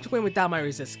 I'm going to win without my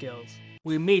resist skills.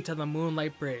 We meet on the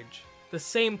Moonlight Bridge, the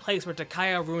same place where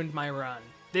Takaya ruined my run.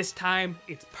 This time,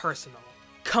 it's personal.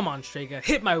 Come on, Strega,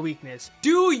 hit my weakness.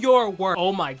 Do your work.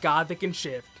 Oh my god, they can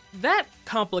shift. That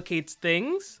complicates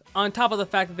things, on top of the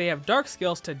fact that they have dark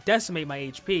skills to decimate my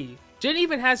HP. Jin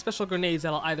even has special grenades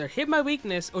that'll either hit my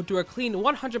weakness or do a clean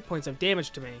 100 points of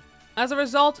damage to me. As a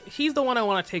result, he's the one I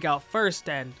want to take out first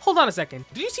and... Hold on a second,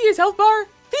 did you see his health bar?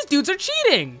 These dudes are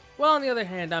cheating! Well, on the other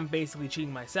hand, I'm basically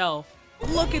cheating myself.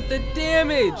 Look at the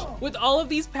damage! With all of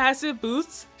these passive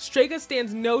boosts, Strega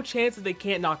stands no chance that they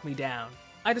can't knock me down.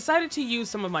 I decided to use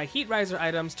some of my Heat Riser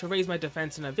items to raise my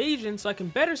defense and evasion so I can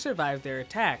better survive their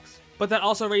attacks. But that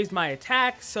also raised my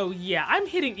attack, so yeah, I'm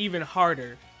hitting even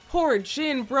harder. Poor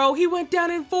Jin, bro, he went down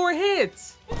in 4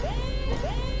 hits!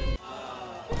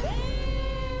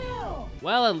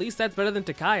 Well, at least that's better than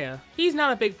Takaya. He's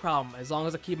not a big problem, as long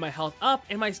as I keep my health up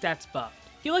and my stats buffed.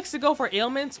 He likes to go for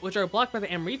ailments, which are blocked by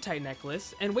the Amethyst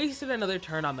necklace, and wasted another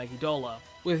turn on Megiddola.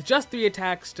 With just 3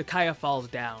 attacks, Takaya falls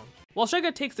down. While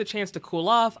Strega takes the chance to cool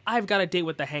off, I've got a date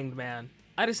with the Hanged Man.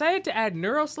 I decided to add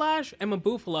Neuro Slash and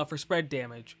Mabufala for spread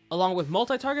damage, along with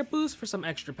multi-target boost for some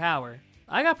extra power.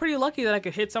 I got pretty lucky that I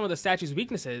could hit some of the statue's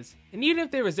weaknesses, and even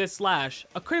if they resist Slash,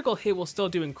 a critical hit will still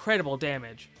do incredible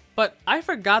damage. But I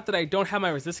forgot that I don't have my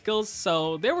resist skills,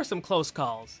 so there were some close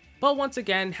calls. But once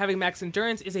again, having max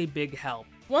endurance is a big help.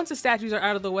 Once the statues are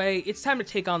out of the way, it's time to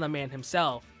take on the man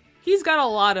himself. He's got a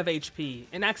lot of HP,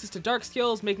 and access to dark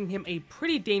skills making him a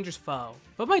pretty dangerous foe.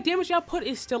 But my damage output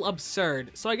is still absurd,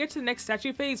 so I get to the next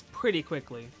statue phase pretty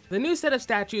quickly. The new set of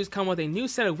statues come with a new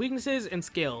set of weaknesses and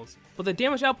skills, but the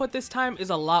damage output this time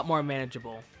is a lot more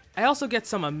manageable. I also get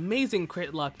some amazing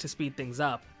crit luck to speed things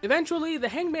up. Eventually, the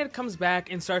Hangman comes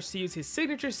back and starts to use his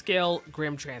signature skill,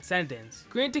 Grim Transcendence,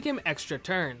 granting him extra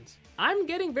turns. I'm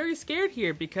getting very scared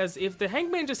here because if the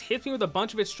Hangman just hits me with a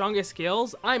bunch of its strongest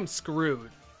skills, I'm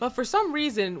screwed. But for some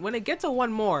reason, when it gets a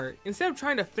one more, instead of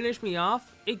trying to finish me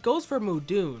off, it goes for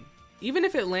Mudun. Even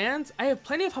if it lands, I have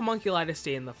plenty of homunculi to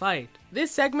stay in the fight.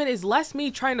 This segment is less me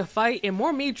trying to fight and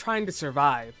more me trying to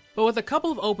survive. But with a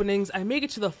couple of openings, I make it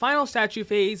to the final statue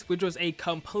phase, which was a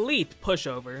complete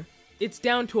pushover. It's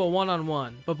down to a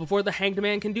one-on-one, but before the Hanged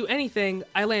Man can do anything,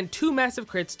 I land 2 massive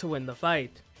crits to win the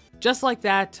fight. Just like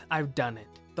that, I've done it.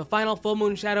 The final full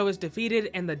moon shadow is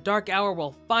defeated and the dark hour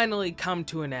will finally come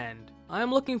to an end.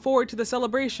 I'm looking forward to the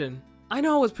celebration. I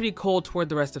know I was pretty cold toward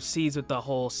the rest of Seas with the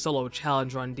whole solo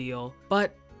challenge run deal,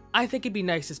 but I think it'd be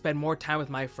nice to spend more time with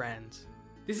my friends.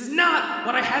 This is not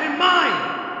what I had in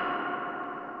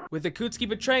mind! With Akutsuki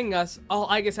betraying us, all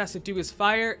Aigis has to do is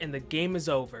fire and the game is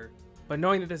over. But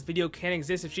knowing that this video can't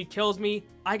exist if she kills me,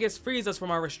 Aigis frees us from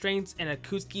our restraints and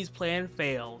Akutsuki's plan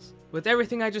fails. With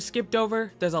everything I just skipped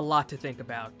over, there's a lot to think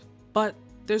about. But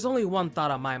there's only one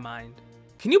thought on my mind.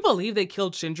 Can you believe they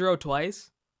killed Shinjiro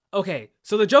twice? Okay,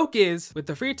 so the joke is, with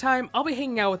the free time, I'll be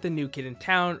hanging out with the new kid in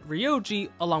town, Ryoji,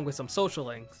 along with some social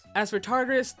links. As for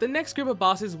Tartarus, the next group of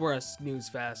bosses were a snooze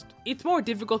fest. It's more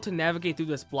difficult to navigate through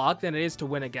this block than it is to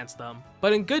win against them.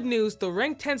 But in good news, the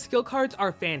rank 10 skill cards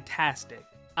are fantastic.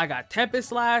 I got Tempest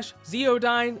Slash,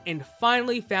 Zeodyne, and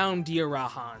finally found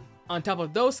Diarahan. On top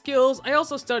of those skills, I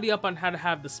also study up on how to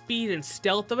have the speed and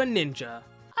stealth of a ninja.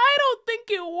 I don't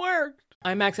think it worked!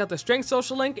 I max out the strength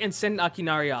social link and send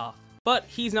Akinari off. But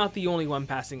he's not the only one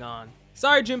passing on.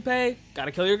 Sorry Junpei,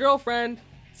 gotta kill your girlfriend.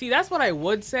 See, that's what I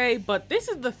would say, but this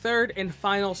is the third and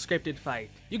final scripted fight.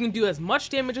 You can do as much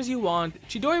damage as you want,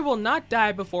 Chidori will not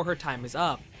die before her time is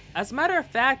up. As a matter of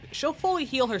fact, she'll fully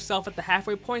heal herself at the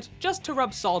halfway point just to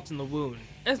rub salt in the wound.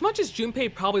 As much as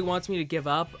Junpei probably wants me to give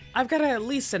up, I've gotta at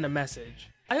least send a message.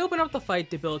 I open up the fight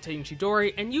debilitating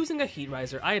Chidori and using a Heat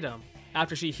Riser item.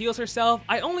 After she heals herself,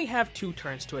 I only have 2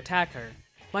 turns to attack her.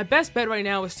 My best bet right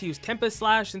now is to use Tempest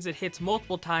Slash since it hits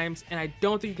multiple times and I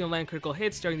don't think you can land critical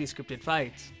hits during these scripted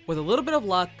fights. With a little bit of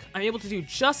luck, I'm able to do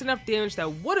just enough damage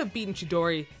that would have beaten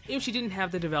Chidori if she didn't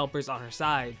have the developers on her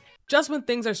side. Just when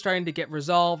things are starting to get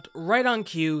resolved, right on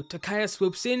cue, Takaya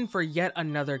swoops in for yet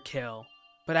another kill.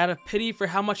 But out of pity for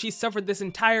how much she suffered this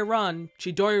entire run,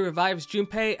 Chidori revives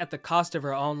Junpei at the cost of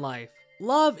her own life.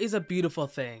 Love is a beautiful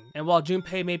thing, and while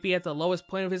Junpei may be at the lowest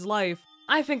point of his life,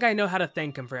 I think I know how to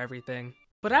thank him for everything.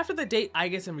 But after the date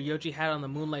Aigis and Ryoji had on the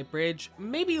Moonlight Bridge,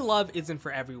 maybe love isn't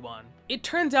for everyone. It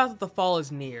turns out that the fall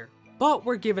is near, but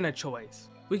we're given a choice.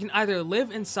 We can either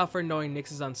live and suffer knowing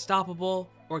Nyx is unstoppable,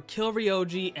 or kill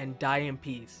Ryoji and die in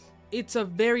peace. It's a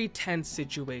very tense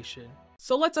situation.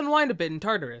 So let's unwind a bit in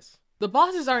Tartarus. The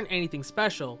bosses aren't anything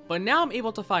special, but now I'm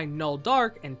able to find Null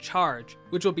Dark and Charge,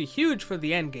 which will be huge for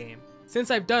the endgame.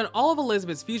 Since I've done all of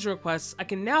Elizabeth's fusion requests, I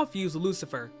can now fuse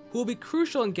Lucifer, who will be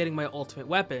crucial in getting my ultimate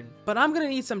weapon, but I'm gonna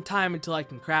need some time until I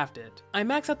can craft it. I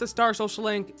max out the Star Social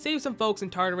Link, save some folks in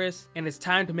Tartarus, and it's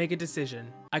time to make a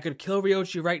decision. I could kill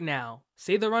Ryoji right now,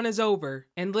 say the run is over,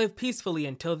 and live peacefully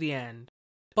until the end.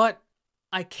 But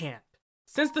I can't.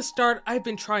 Since the start, I've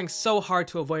been trying so hard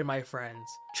to avoid my friends,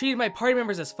 treated my party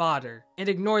members as fodder, and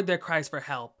ignored their cries for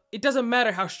help. It doesn't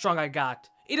matter how strong I got.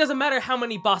 It doesn't matter how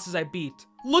many bosses I beat.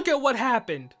 Look at what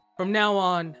happened! From now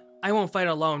on, I won't fight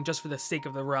alone just for the sake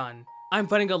of the run. I'm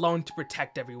fighting alone to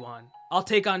protect everyone. I'll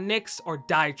take on Nyx or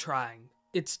die trying.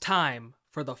 It's time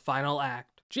for the final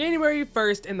act. January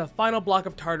 1st and the final block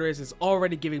of Tartarus is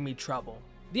already giving me trouble.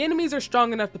 The enemies are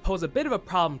strong enough to pose a bit of a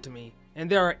problem to me, and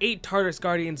there are 8 Tartarus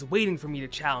Guardians waiting for me to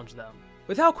challenge them.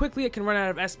 With how quickly it can run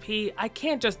out of SP, I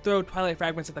can't just throw Twilight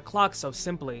Fragments at the clock so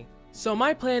simply. So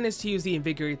my plan is to use the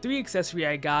Invigorate 3 accessory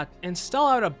I got and stall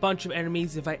out a bunch of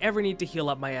enemies if I ever need to heal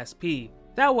up my SP.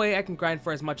 That way I can grind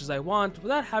for as much as I want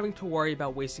without having to worry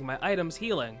about wasting my items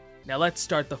healing. Now let's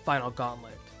start the final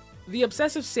gauntlet. The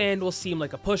Obsessive Sand will seem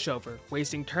like a pushover,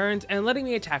 wasting turns and letting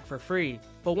me attack for free,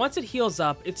 but once it heals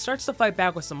up, it starts to fight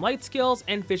back with some light skills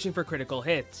and fishing for critical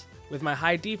hits. With my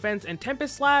high defense and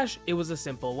Tempest Slash, it was a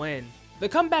simple win. The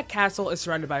comeback castle is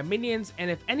surrounded by minions, and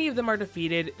if any of them are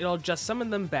defeated, it'll just summon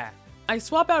them back. I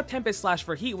swap out Tempest Slash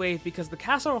for Heat Wave because the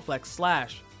castle reflects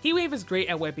Slash. Heat Wave is great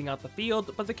at wiping out the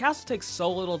field, but the castle takes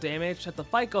so little damage that the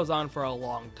fight goes on for a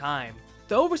long time.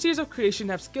 The Overseers of Creation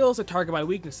have skills to target my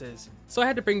weaknesses, so I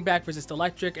had to bring back Resist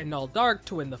Electric and Null Dark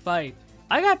to win the fight.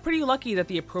 I got pretty lucky that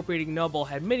the Appropriating Noble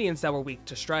had minions that were weak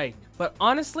to strike, but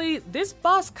honestly, this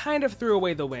boss kind of threw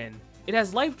away the win. It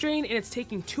has Life Drain and it's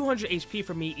taking 200 HP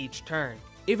from me each turn.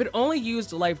 If it only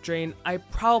used Life Drain, I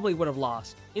probably would have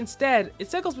lost. Instead,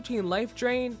 it cycles between Life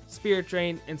Drain, Spirit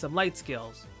Drain, and some light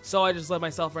skills, so I just let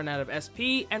myself run out of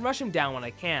SP and rush him down when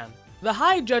I can. The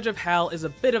High Judge of Hell is a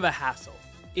bit of a hassle.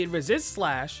 It resists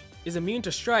Slash, is immune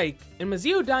to Strike, and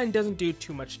Maziodyne doesn't do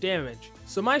too much damage,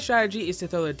 so my strategy is to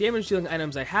throw the damage dealing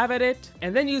items I have at it,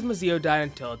 and then use Maziodyne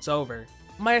until it's over.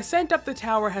 My ascent up the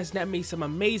tower has net me some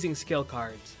amazing skill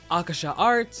cards, Akasha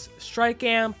Arts, Strike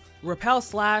Amp, Repel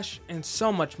Slash, and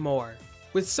so much more.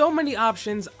 With so many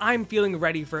options, I'm feeling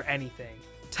ready for anything.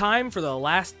 Time for the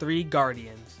last 3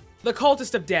 Guardians. The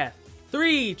Cultist of Death,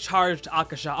 3 charged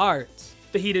Akasha Arts.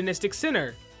 The Hedonistic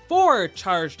Sinner, 4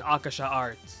 charged Akasha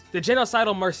Arts. The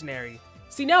Genocidal Mercenary.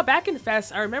 See, now back in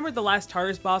Fest, I remembered the last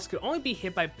Tartarus boss could only be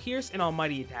hit by Pierce and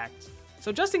Almighty attacks.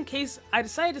 So just in case, I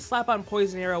decided to slap on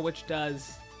Poison Arrow, which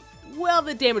does... well,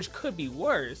 the damage could be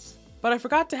worse. But I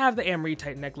forgot to have the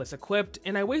Amrite necklace equipped,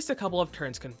 and I waste a couple of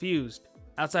turns confused.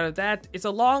 Outside of that, it's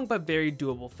a long but very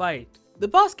doable fight. The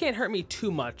boss can't hurt me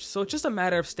too much, so it's just a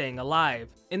matter of staying alive,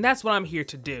 and that's what I'm here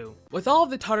to do. With all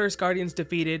of the Tartarus Guardians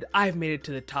defeated, I've made it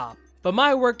to the top. But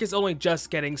my work is only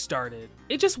just getting started.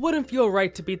 It just wouldn't feel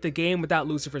right to beat the game without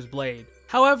Lucifer's Blade.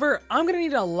 However, I'm gonna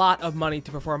need a lot of money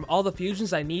to perform all the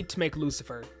fusions I need to make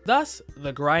Lucifer. Thus,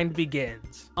 the grind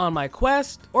begins. On my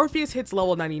quest, Orpheus hits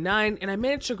level 99 and I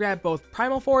managed to grab both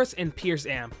Primal Force and Pierce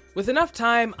Amp. With enough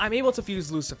time, I'm able to fuse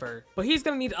Lucifer, but he's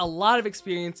gonna need a lot of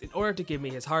experience in order to give me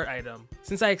his heart item.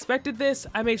 Since I expected this,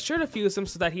 I made sure to fuse him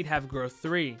so that he'd have growth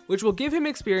 3, which will give him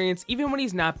experience even when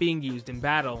he's not being used in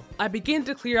battle. I begin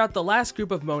to clear out the last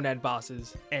group of Monad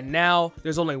bosses, and now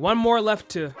there's only one more left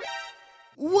to...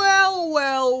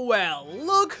 Well,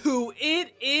 look who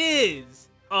it is!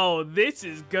 Oh, this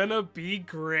is gonna be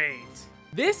great.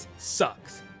 This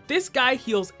sucks. This guy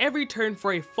heals every turn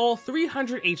for a full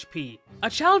 300 HP. A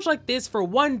challenge like this for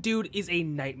one dude is a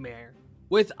nightmare.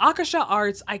 With Akasha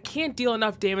Arts, I can't deal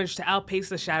enough damage to outpace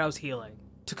the Shadow's healing.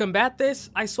 To combat this,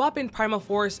 I swap in Primal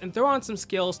Force and throw on some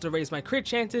skills to raise my crit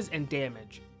chances and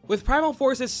damage. With Primal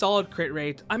Force's solid crit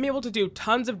rate, I'm able to do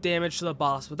tons of damage to the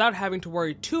boss without having to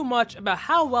worry too much about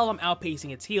how well I'm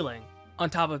outpacing its healing. On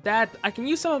top of that, I can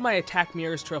use some of my attack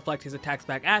mirrors to reflect his attacks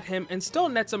back at him and still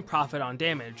net some profit on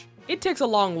damage. It takes a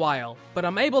long while, but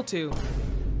I'm able to...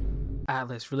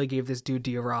 Atlas really gave this dude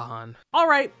Diarahan.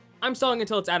 Alright, I'm stalling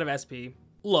until it's out of SP.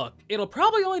 Look, it'll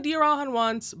probably only Diarahan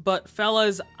once, but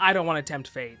fellas, I don't want to tempt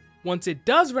fate. Once it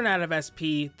does run out of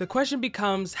SP, the question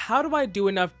becomes, how do I do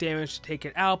enough damage to take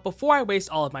it out before I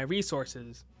waste all of my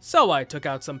resources? So I took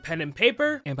out some pen and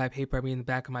paper, and by paper I mean the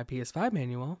back of my PS5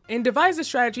 manual, and devised a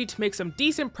strategy to make some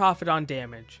decent profit on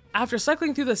damage. After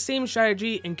cycling through the same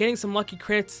strategy and getting some lucky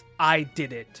crits, I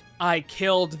did it. I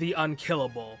killed the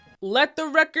unkillable. Let the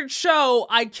record show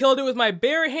I killed it with my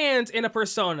bare hands in a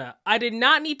persona. I did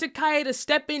not need Takaya to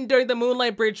step in during the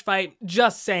Moonlight Bridge fight,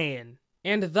 just saying.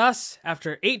 And thus,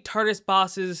 after 8 TARDIS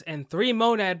bosses and 3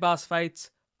 Monad boss fights,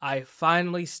 I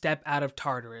finally step out of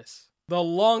Tartarus. The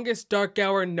longest dark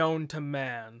hour known to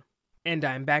man. And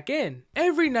I'm back in.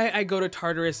 Every night I go to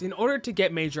Tartarus in order to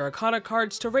get Major Arcana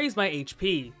cards to raise my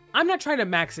HP. I'm not trying to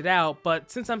max it out,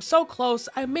 but since I'm so close,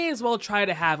 I may as well try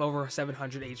to have over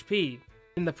 700 HP.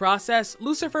 In the process,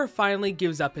 Lucifer finally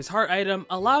gives up his heart item,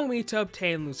 allowing me to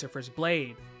obtain Lucifer's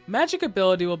Blade. Magic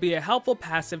ability will be a helpful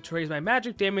passive to raise my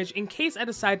magic damage in case I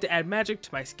decide to add magic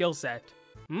to my skill set.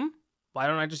 Why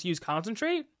don't I just use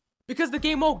Concentrate? Because the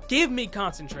game won't give me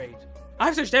Concentrate.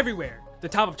 I've searched everywhere. The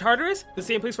top of Tartarus, the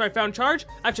same place where I found Charge.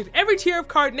 I've checked every tier of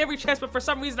card and every chest, but for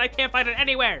some reason I can't find it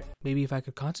anywhere. Maybe if I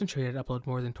could concentrate, I'd upload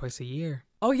more than twice a year.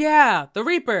 Oh yeah, the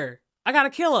Reaper. I gotta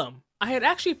kill him. I had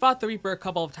actually fought the Reaper a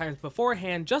couple of times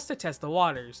beforehand just to test the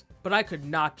waters, but I could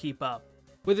not keep up.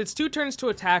 With its 2 turns to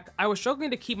attack, I was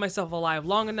struggling to keep myself alive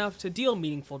long enough to deal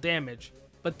meaningful damage.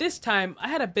 But this time, I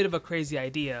had a bit of a crazy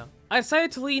idea. I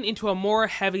decided to lean into a more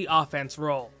heavy offense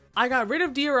role. I got rid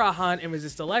of Diarahan and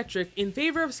Resist Electric in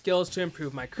favor of skills to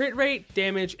improve my crit rate,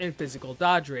 damage, and physical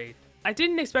dodge rate. I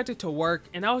didn't expect it to work,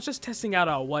 and I was just testing out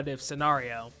a what-if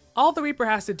scenario. All the Reaper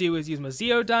has to do is use my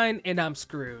Zeodyne, and I'm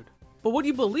screwed. But would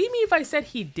you believe me if I said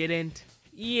he didn't?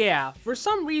 Yeah, for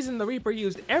some reason the Reaper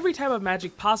used every type of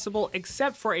magic possible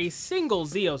except for a single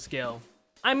Zeo skill.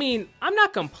 I mean, I'm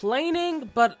not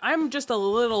complaining, but I'm just a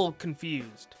little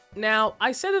confused. Now,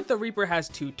 I said that the Reaper has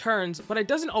 2 turns, but it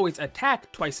doesn't always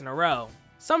attack twice in a row.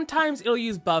 Sometimes it'll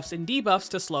use buffs and debuffs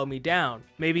to slow me down.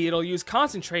 Maybe it'll use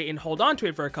Concentrate and hold on to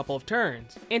it for a couple of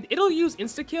turns. And it'll use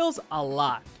insta-kills a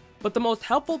lot. But the most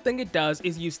helpful thing it does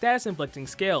is use status inflicting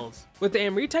skills. With the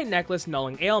Amrite necklace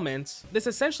nulling ailments, this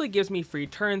essentially gives me free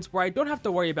turns where I don't have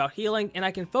to worry about healing and I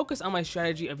can focus on my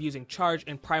strategy of using Charge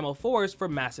and Primal Force for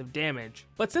massive damage.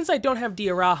 But since I don't have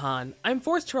Diarahan, I'm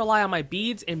forced to rely on my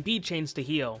beads and bead chains to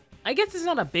heal. I guess it's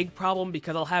not a big problem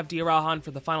because I'll have Diarahan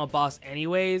for the final boss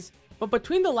anyways, but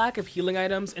between the lack of healing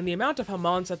items and the amount of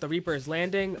Hamons that the Reaper is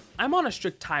landing, I'm on a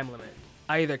strict time limit.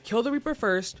 I either kill the Reaper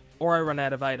first, or I run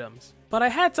out of items. But I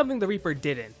had something the Reaper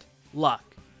didn't.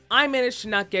 Luck. I managed to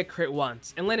not get crit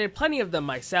once, and landed plenty of them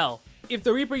myself. If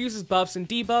the Reaper uses buffs and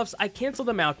debuffs, I cancel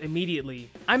them out immediately.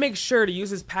 I make sure to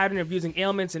use his pattern of using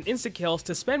ailments and insta-kills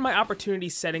to spend my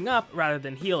opportunities setting up rather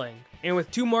than healing. And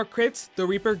with 2 more crits, the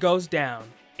Reaper goes down.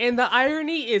 And the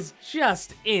irony is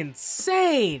just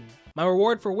insane! My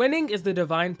reward for winning is the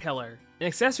Divine Pillar, an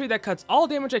accessory that cuts all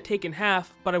damage I take in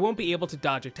half, but I won't be able to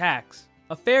dodge attacks.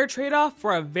 A fair trade-off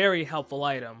for a very helpful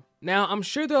item. Now, I'm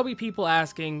sure there'll be people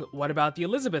asking, what about the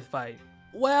Elizabeth fight?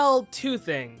 Well, 2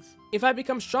 things. If I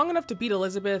become strong enough to beat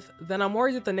Elizabeth, then I'm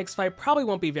worried that the next fight probably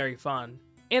won't be very fun.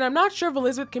 And I'm not sure if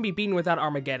Elizabeth can be beaten without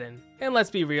Armageddon. And let's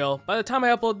be real, by the time I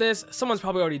upload this, someone's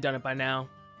probably already done it by now.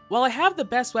 While I have the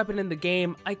best weapon in the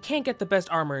game, I can't get the best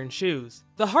armor and shoes.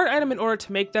 The heart item in order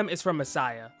to make them is from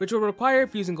Messiah, which would require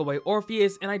fusing away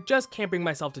Orpheus, and I just can't bring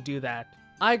myself to do that.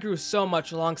 I grew so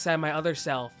much alongside my other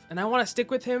self, and I want to stick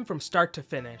with him from start to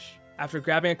finish. After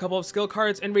grabbing a couple of skill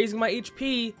cards and raising my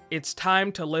HP, it's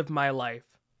time to live my life.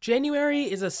 January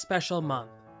is a special month.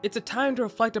 It's a time to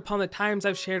reflect upon the times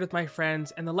I've shared with my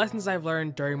friends and the lessons I've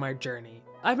learned during my journey.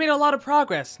 I've made a lot of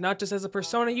progress, not just as a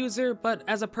Persona user, but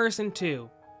as a person too.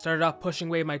 Started off pushing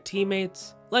away my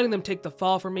teammates, letting them take the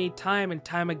fall for me time and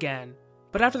time again.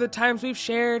 But after the times we've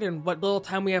shared and what little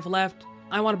time we have left,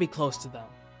 I want to be close to them.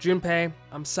 Junpei,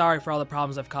 I'm sorry for all the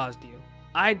problems I've caused you.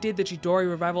 I did the Chidori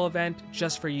revival event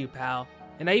just for you, pal.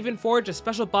 And I even forged a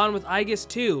special bond with Aegis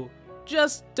too.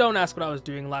 Just don't ask what I was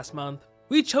doing last month.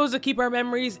 We chose to keep our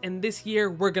memories, and this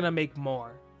year we're gonna make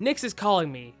more. Nyx is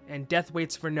calling me, and death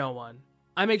waits for no one.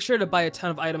 I make sure to buy a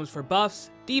ton of items for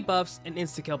buffs, debuffs, and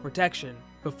insta-kill protection,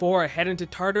 before I head into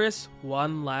Tartarus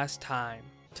one last time.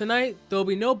 Tonight, there will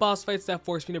be no boss fights that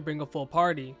force me to bring a full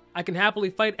party. I can happily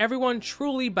fight everyone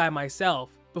truly by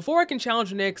myself. Before I can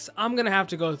challenge Nyx, I'm gonna have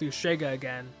to go through Strega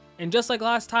again. And just like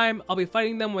last time, I'll be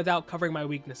fighting them without covering my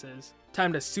weaknesses.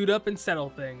 Time to suit up and settle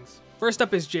things. First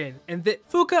up is Jin, and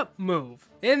Fuka, move.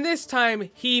 And this time,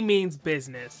 he means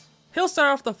business. He'll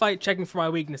start off the fight checking for my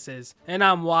weaknesses, and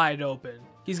I'm wide open.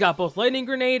 He's got both Lightning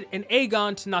Grenade and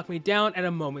Aegon to knock me down at a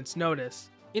moment's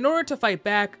notice. In order to fight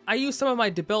back, I use some of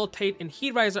my Debilitate and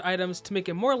Heat Riser items to make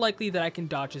it more likely that I can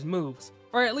dodge his moves,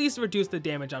 or at least reduce the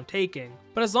damage I'm taking.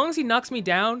 But as long as he knocks me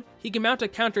down, he can mount a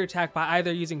counterattack by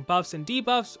either using buffs and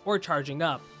debuffs or charging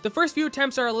up. The first few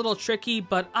attempts are a little tricky,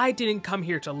 but I didn't come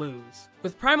here to lose.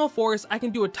 With Primal Force, I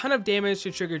can do a ton of damage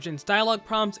to trigger Jin's dialogue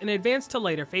prompts and advance to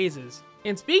later phases.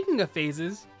 And speaking of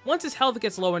phases, once his health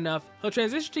gets low enough, he'll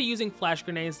transition to using flash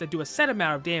grenades that do a set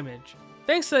amount of damage.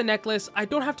 Thanks to the necklace, I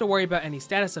don't have to worry about any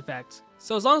status effects,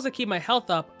 so as long as I keep my health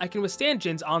up, I can withstand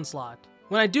Jin's onslaught.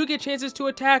 When I do get chances to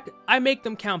attack, I make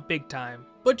them count big time.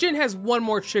 But Jin has one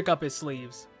more trick up his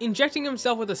sleeves, injecting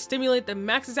himself with a stimulant that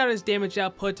maxes out his damage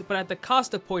output but at the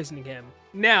cost of poisoning him.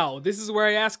 Now, this is where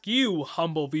I ask you,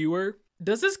 humble viewer.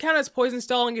 Does this count as poison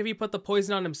stalling if he put the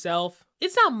poison on himself?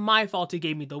 It's not my fault he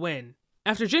gave me the win.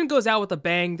 After Jin goes out with a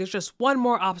bang, there's just one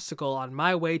more obstacle on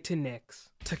my way to Nyx.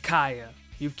 Takaya.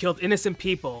 You've killed innocent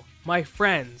people, my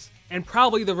friends, and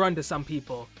probably the run to some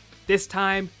people. This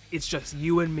time, it's just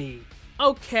you and me.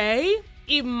 Okay,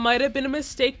 it might have been a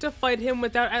mistake to fight him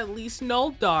without at least Null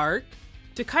Dark.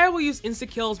 Takaya will use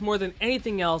insta-kills more than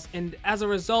anything else, and as a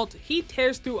result, he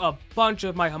tears through a bunch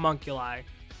of my homunculi.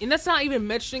 And that's not even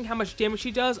mentioning how much damage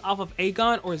he does off of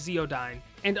Aegon or Zeodyne.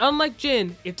 And unlike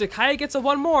Jin, if Takaya gets a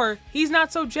one more, he's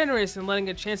not so generous in letting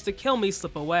a chance to kill me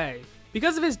slip away.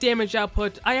 Because of his damage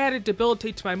output, I added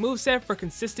Debilitate to my moveset for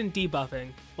consistent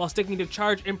debuffing, while sticking to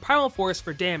Charge and Primal Force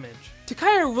for damage.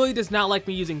 Takaya really does not like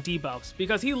me using debuffs,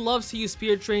 because he loves to use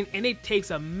Spirit Drain and it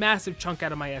takes a massive chunk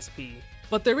out of my SP.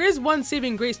 But there is one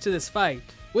saving grace to this fight.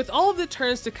 With all of the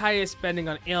turns Takaya is spending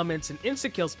on ailments and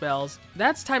insta-kill spells,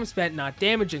 that's time spent not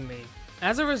damaging me.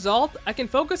 As a result, I can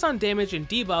focus on damage and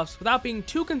debuffs without being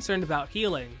too concerned about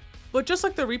healing. But just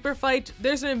like the Reaper fight,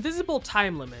 there's an invisible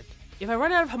time limit. If I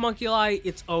run out of homunculi,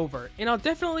 it's over, and I'll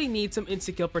definitely need some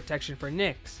insta-kill protection for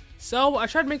Nyx. So I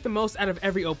try to make the most out of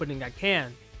every opening I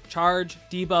can. Charge,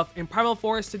 debuff, and Primal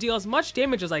Force to deal as much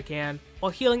damage as I can,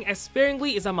 while healing as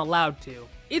sparingly as I'm allowed to.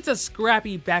 It's a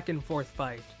scrappy back and forth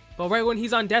fight. But right when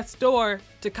he's on death's door,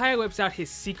 Takaya whips out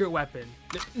his secret weapon.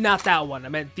 Not that one, I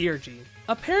meant Theurgy.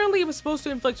 Apparently it was supposed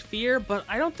to inflict fear, but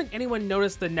I don't think anyone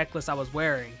noticed the necklace I was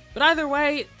wearing. But either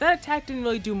way, that attack didn't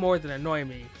really do more than annoy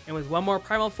me, and with one more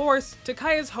Primal Force,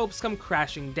 Takaya's hopes come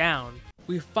crashing down.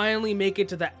 We finally make it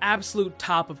to the absolute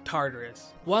top of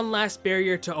Tartarus. One last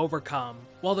barrier to overcome.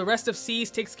 While the rest of Seas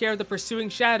takes care of the pursuing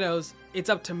shadows, it's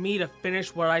up to me to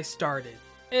finish what I started.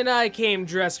 And I came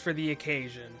dressed for the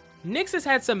occasion. Nyx has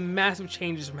had some massive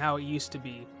changes from how it used to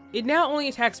be. It now only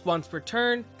attacks once per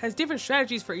turn, has different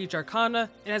strategies for each arcana,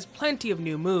 and has plenty of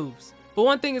new moves. But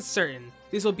one thing is certain,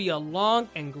 this will be a long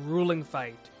and grueling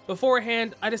fight.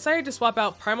 Beforehand, I decided to swap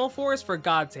out Primal Force for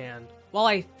God's Hand. While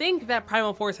I think that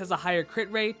Primal Force has a higher crit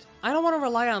rate, I don't want to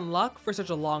rely on luck for such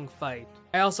a long fight.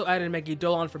 I also added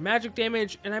Megidolon for magic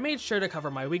damage, and I made sure to cover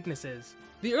my weaknesses.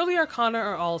 The early arcana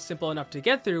are all simple enough to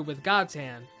get through with God's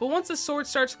Hand, but once the sword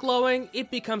starts glowing, it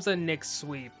becomes a Nyx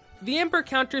sweep. The Emperor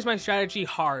counters my strategy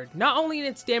hard, not only in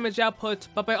its damage output,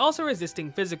 but by also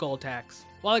resisting physical attacks.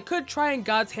 While I could try and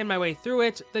God's Hand my way through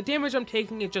it, the damage I'm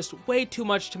taking is just way too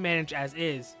much to manage as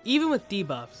is, even with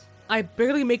debuffs. I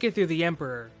barely make it through the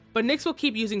Emperor, but Nyx will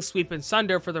keep using Sweep and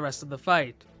Sunder for the rest of the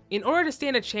fight. In order to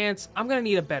stand a chance, I'm gonna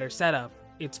need a better setup.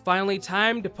 It's finally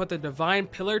time to put the Divine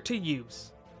Pillar to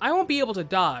use. I won't be able to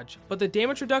dodge, but the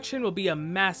damage reduction will be a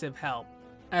massive help.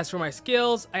 As for my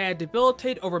skills, I add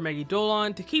Debilitate over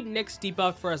Megidolon to keep Nyx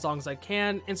debuffed for as long as I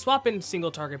can, and swap in Single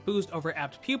Target Boost over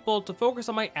Apt Pupil to focus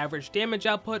on my average damage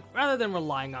output rather than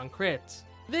relying on crits.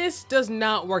 This does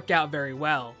not work out very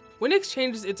well. When Nyx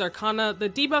changes its arcana, the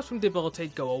debuffs from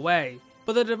Debilitate go away,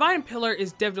 but the Divine Pillar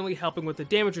is definitely helping with the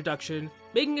damage reduction,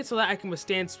 making it so that I can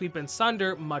withstand Sweep and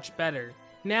Sunder much better.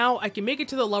 Now, I can make it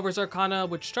to the Lover's Arcana,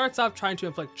 which starts off trying to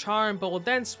inflict charm, but will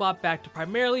then swap back to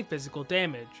primarily physical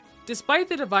damage. Despite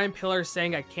the Divine Pillar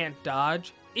saying I can't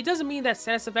dodge, it doesn't mean that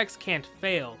status effects can't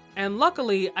fail, and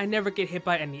luckily I never get hit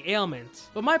by any ailments,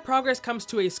 but my progress comes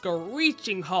to a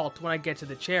screeching halt when I get to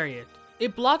the Chariot.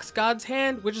 It blocks God's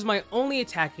Hand, which is my only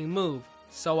attacking move,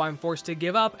 so I'm forced to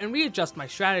give up and readjust my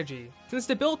strategy. Since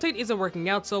Debilitate isn't working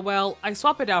out so well, I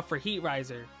swap it out for Heat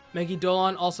Riser.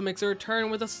 Megidolon also makes a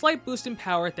return with a slight boost in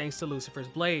power thanks to Lucifer's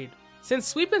Blade. Since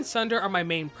Sweep and Sunder are my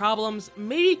main problems,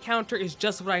 maybe Counter is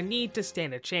just what I need to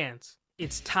stand a chance.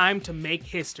 It's time to make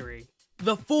history.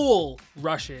 The Fool,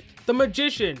 rush it. The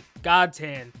Magician, God's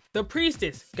Hand. The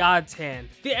Priestess, God's Hand.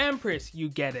 The Empress, you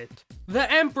get it. The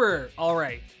Emperor,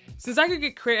 alright. Since I could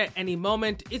get crit at any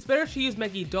moment, it's better to use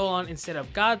Megidolon instead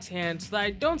of God's Hand so that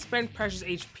I don't spend precious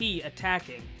HP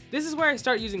attacking. This is where I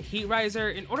start using Heat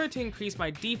Riser in order to increase my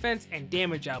defense and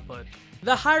damage output.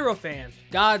 The Hierophant,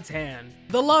 God's Hand.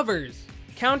 The Lovers.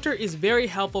 Counter is very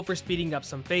helpful for speeding up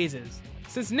some phases.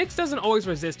 Since Nyx doesn't always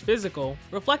resist physical,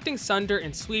 Reflecting Sunder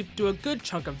and Sweep do a good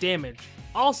chunk of damage.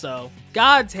 Also,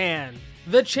 God's Hand.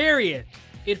 The Chariot.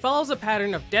 It follows a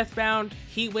pattern of Deathbound,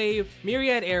 Heatwave,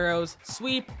 Myriad Arrows,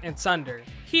 Sweep, and Sunder.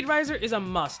 Heat Riser is a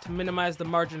must to minimize the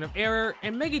margin of error,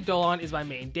 and Megidolon is my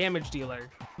main damage dealer.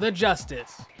 The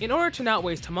Justice. In order to not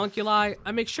waste Homunculi,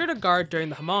 I make sure to guard during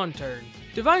the Hamon turn.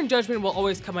 Divine Judgment will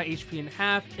always cut my HP in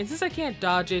half, and since I can't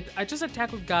dodge it, I just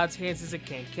attack with God's Hand since it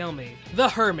can't kill me. The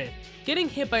Hermit. Getting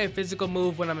hit by a physical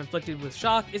move when I'm inflicted with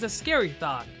shock is a scary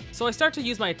thought, so I start to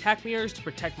use my attack mirrors to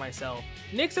protect myself.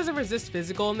 Nyx doesn't resist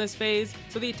physical in this phase,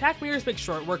 so the attack mirrors make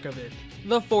short work of it.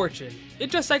 The Fortune.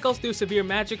 It just cycles through severe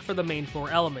magic for the main 4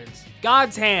 elements.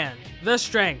 God's Hand. The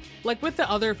Strength. Like with the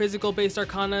other physical based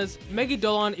arcanas,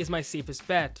 Megidolon is my safest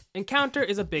bet, and Counter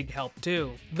is a big help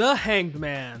too. The Hanged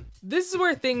Man. This is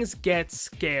where things get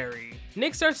scary.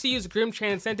 Nyx starts to use Grim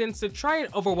Transcendence to try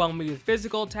and overwhelm me with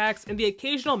physical attacks and the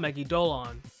occasional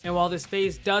Megidolon. And while this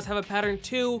phase does have a pattern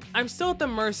too, I'm still at the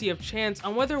mercy of chance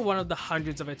on whether one of the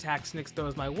hundreds of attacks Nyx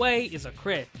throws my way is a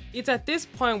crit. It's at this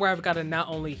point where I've got to not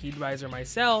only Heat Riser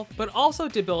myself, but also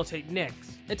debilitate Nyx.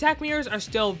 Attack mirrors are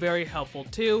still very helpful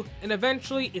too, and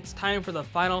eventually it's time for the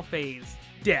final phase,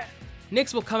 Death.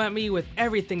 Nyx will come at me with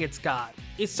everything it's got.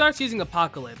 It starts using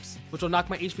Apocalypse, which will knock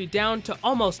my HP down to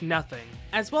almost nothing,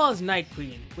 as well as Night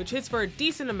Queen, which hits for a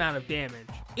decent amount of damage.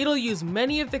 It'll use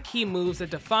many of the key moves that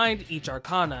defined each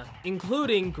arcana,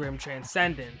 including Grim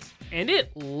Transcendence, and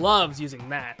it loves using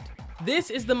that. This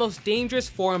is the most dangerous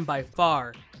form by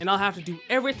far, and I'll have to do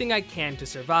everything I can to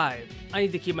survive. I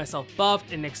need to keep myself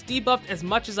buffed and Nyx debuffed as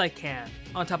much as I can.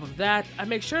 On top of that, I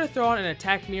make sure to throw on an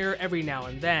attack mirror every now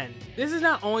and then. This is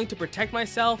not only to protect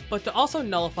myself, but to also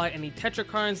nullify any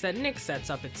Tetrakarns that Nyx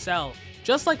sets up itself.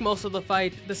 Just like most of the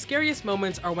fight, the scariest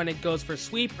moments are when it goes for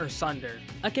Sweep or Sunder.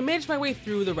 I can manage my way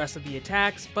through the rest of the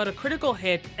attacks, but a critical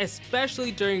hit,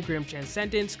 especially during Grim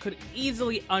Transcendence, could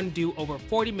easily undo over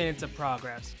 40 minutes of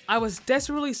progress. I was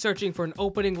desperately searching for an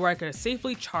opening where I could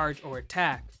safely charge or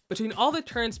attack. Between all the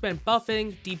turns spent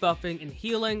buffing, debuffing, and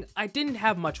healing, I didn't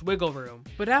have much wiggle room,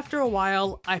 but after a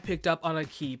while, I picked up on a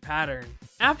key pattern.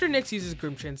 After Nyx uses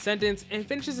Grim Transcendence and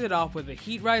finishes it off with a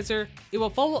Heat Riser, it will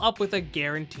follow up with a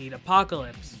guaranteed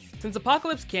Apocalypse. Since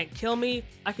Apocalypse can't kill me,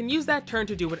 I can use that turn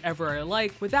to do whatever I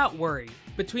like without worry.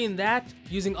 Between that,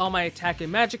 using all my attack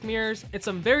and magic mirrors, and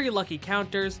some very lucky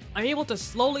counters, I'm able to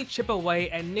slowly chip away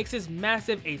at Nyx's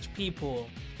massive HP pool.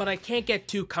 But I can't get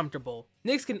too comfortable.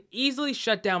 Nyx can easily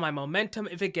shut down my momentum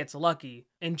if it gets lucky,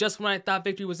 and just when I thought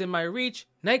victory was in my reach,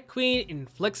 Night Queen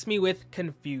inflicts me with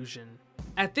confusion.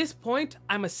 At this point,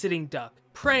 I'm a sitting duck,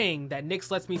 praying that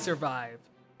Nyx lets me survive.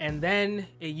 And then,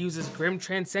 it uses Grim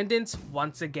Transcendence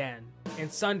once again,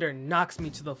 and Sunder knocks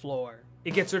me to the floor.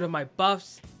 It gets rid of my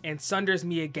buffs, and Sunders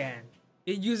me again.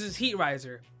 It uses Heat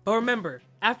Riser, but remember,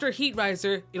 after Heat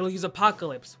Riser, it'll use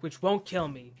Apocalypse, which won't kill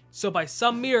me. So by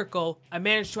some miracle, I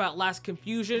managed to outlast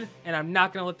confusion, and I'm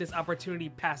not gonna let this opportunity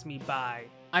pass me by.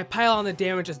 I pile on the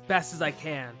damage as best as I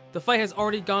can. The fight has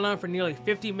already gone on for nearly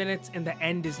 50 minutes and the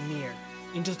end is near.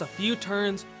 In just a few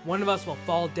turns, one of us will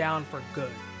fall down for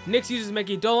good. Nyx uses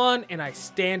Megidolon and I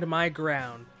stand my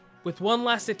ground. With one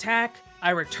last attack, I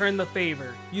return the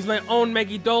favor, use my own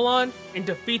Megidolon, and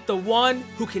defeat the one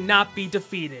who cannot be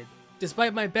defeated.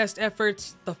 Despite my best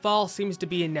efforts, the fall seems to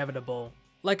be inevitable.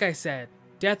 Like I said,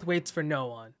 death waits for no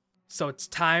one, so it's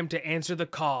time to answer the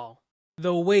call.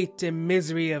 The weight and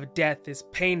misery of death is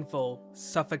painful,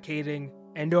 suffocating,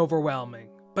 and overwhelming.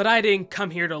 But I didn't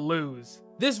come here to lose.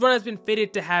 This run has been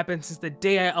fated to happen since the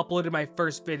day I uploaded my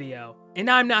first video, and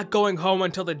I'm not going home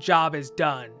until the job is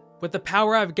done. With the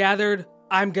power I've gathered,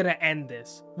 I'm gonna end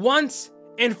this, once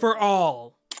and for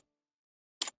all.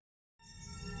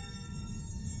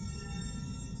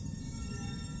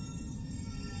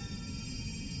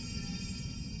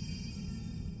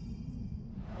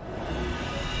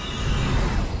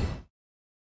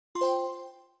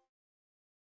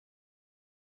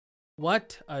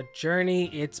 What a journey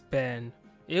it's been.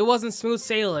 It wasn't smooth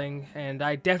sailing, and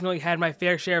I definitely had my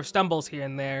fair share of stumbles here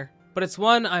and there, but it's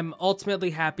one I'm ultimately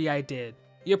happy I did.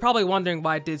 You're probably wondering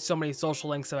why I did so many social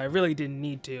links that I really didn't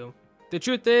need to. The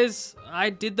truth is,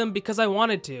 I did them because I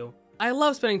wanted to. I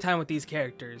love spending time with these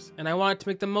characters, and I wanted to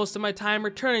make the most of my time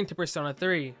returning to Persona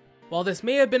 3. While this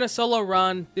may have been a solo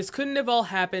run, this couldn't have all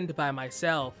happened by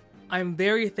myself. I'm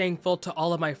very thankful to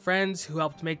all of my friends who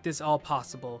helped make this all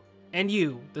possible, and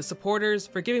you, the supporters,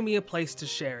 for giving me a place to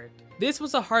share it. This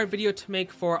was a hard video to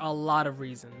make for a lot of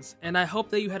reasons, and I hope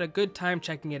that you had a good time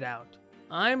checking it out.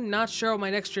 I'm not sure what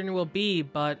my next journey will be,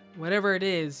 but whatever it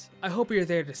is, I hope you're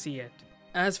there to see it.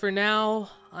 As for now,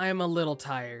 I am a little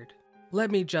tired. Let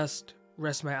me just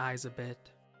rest my eyes a bit.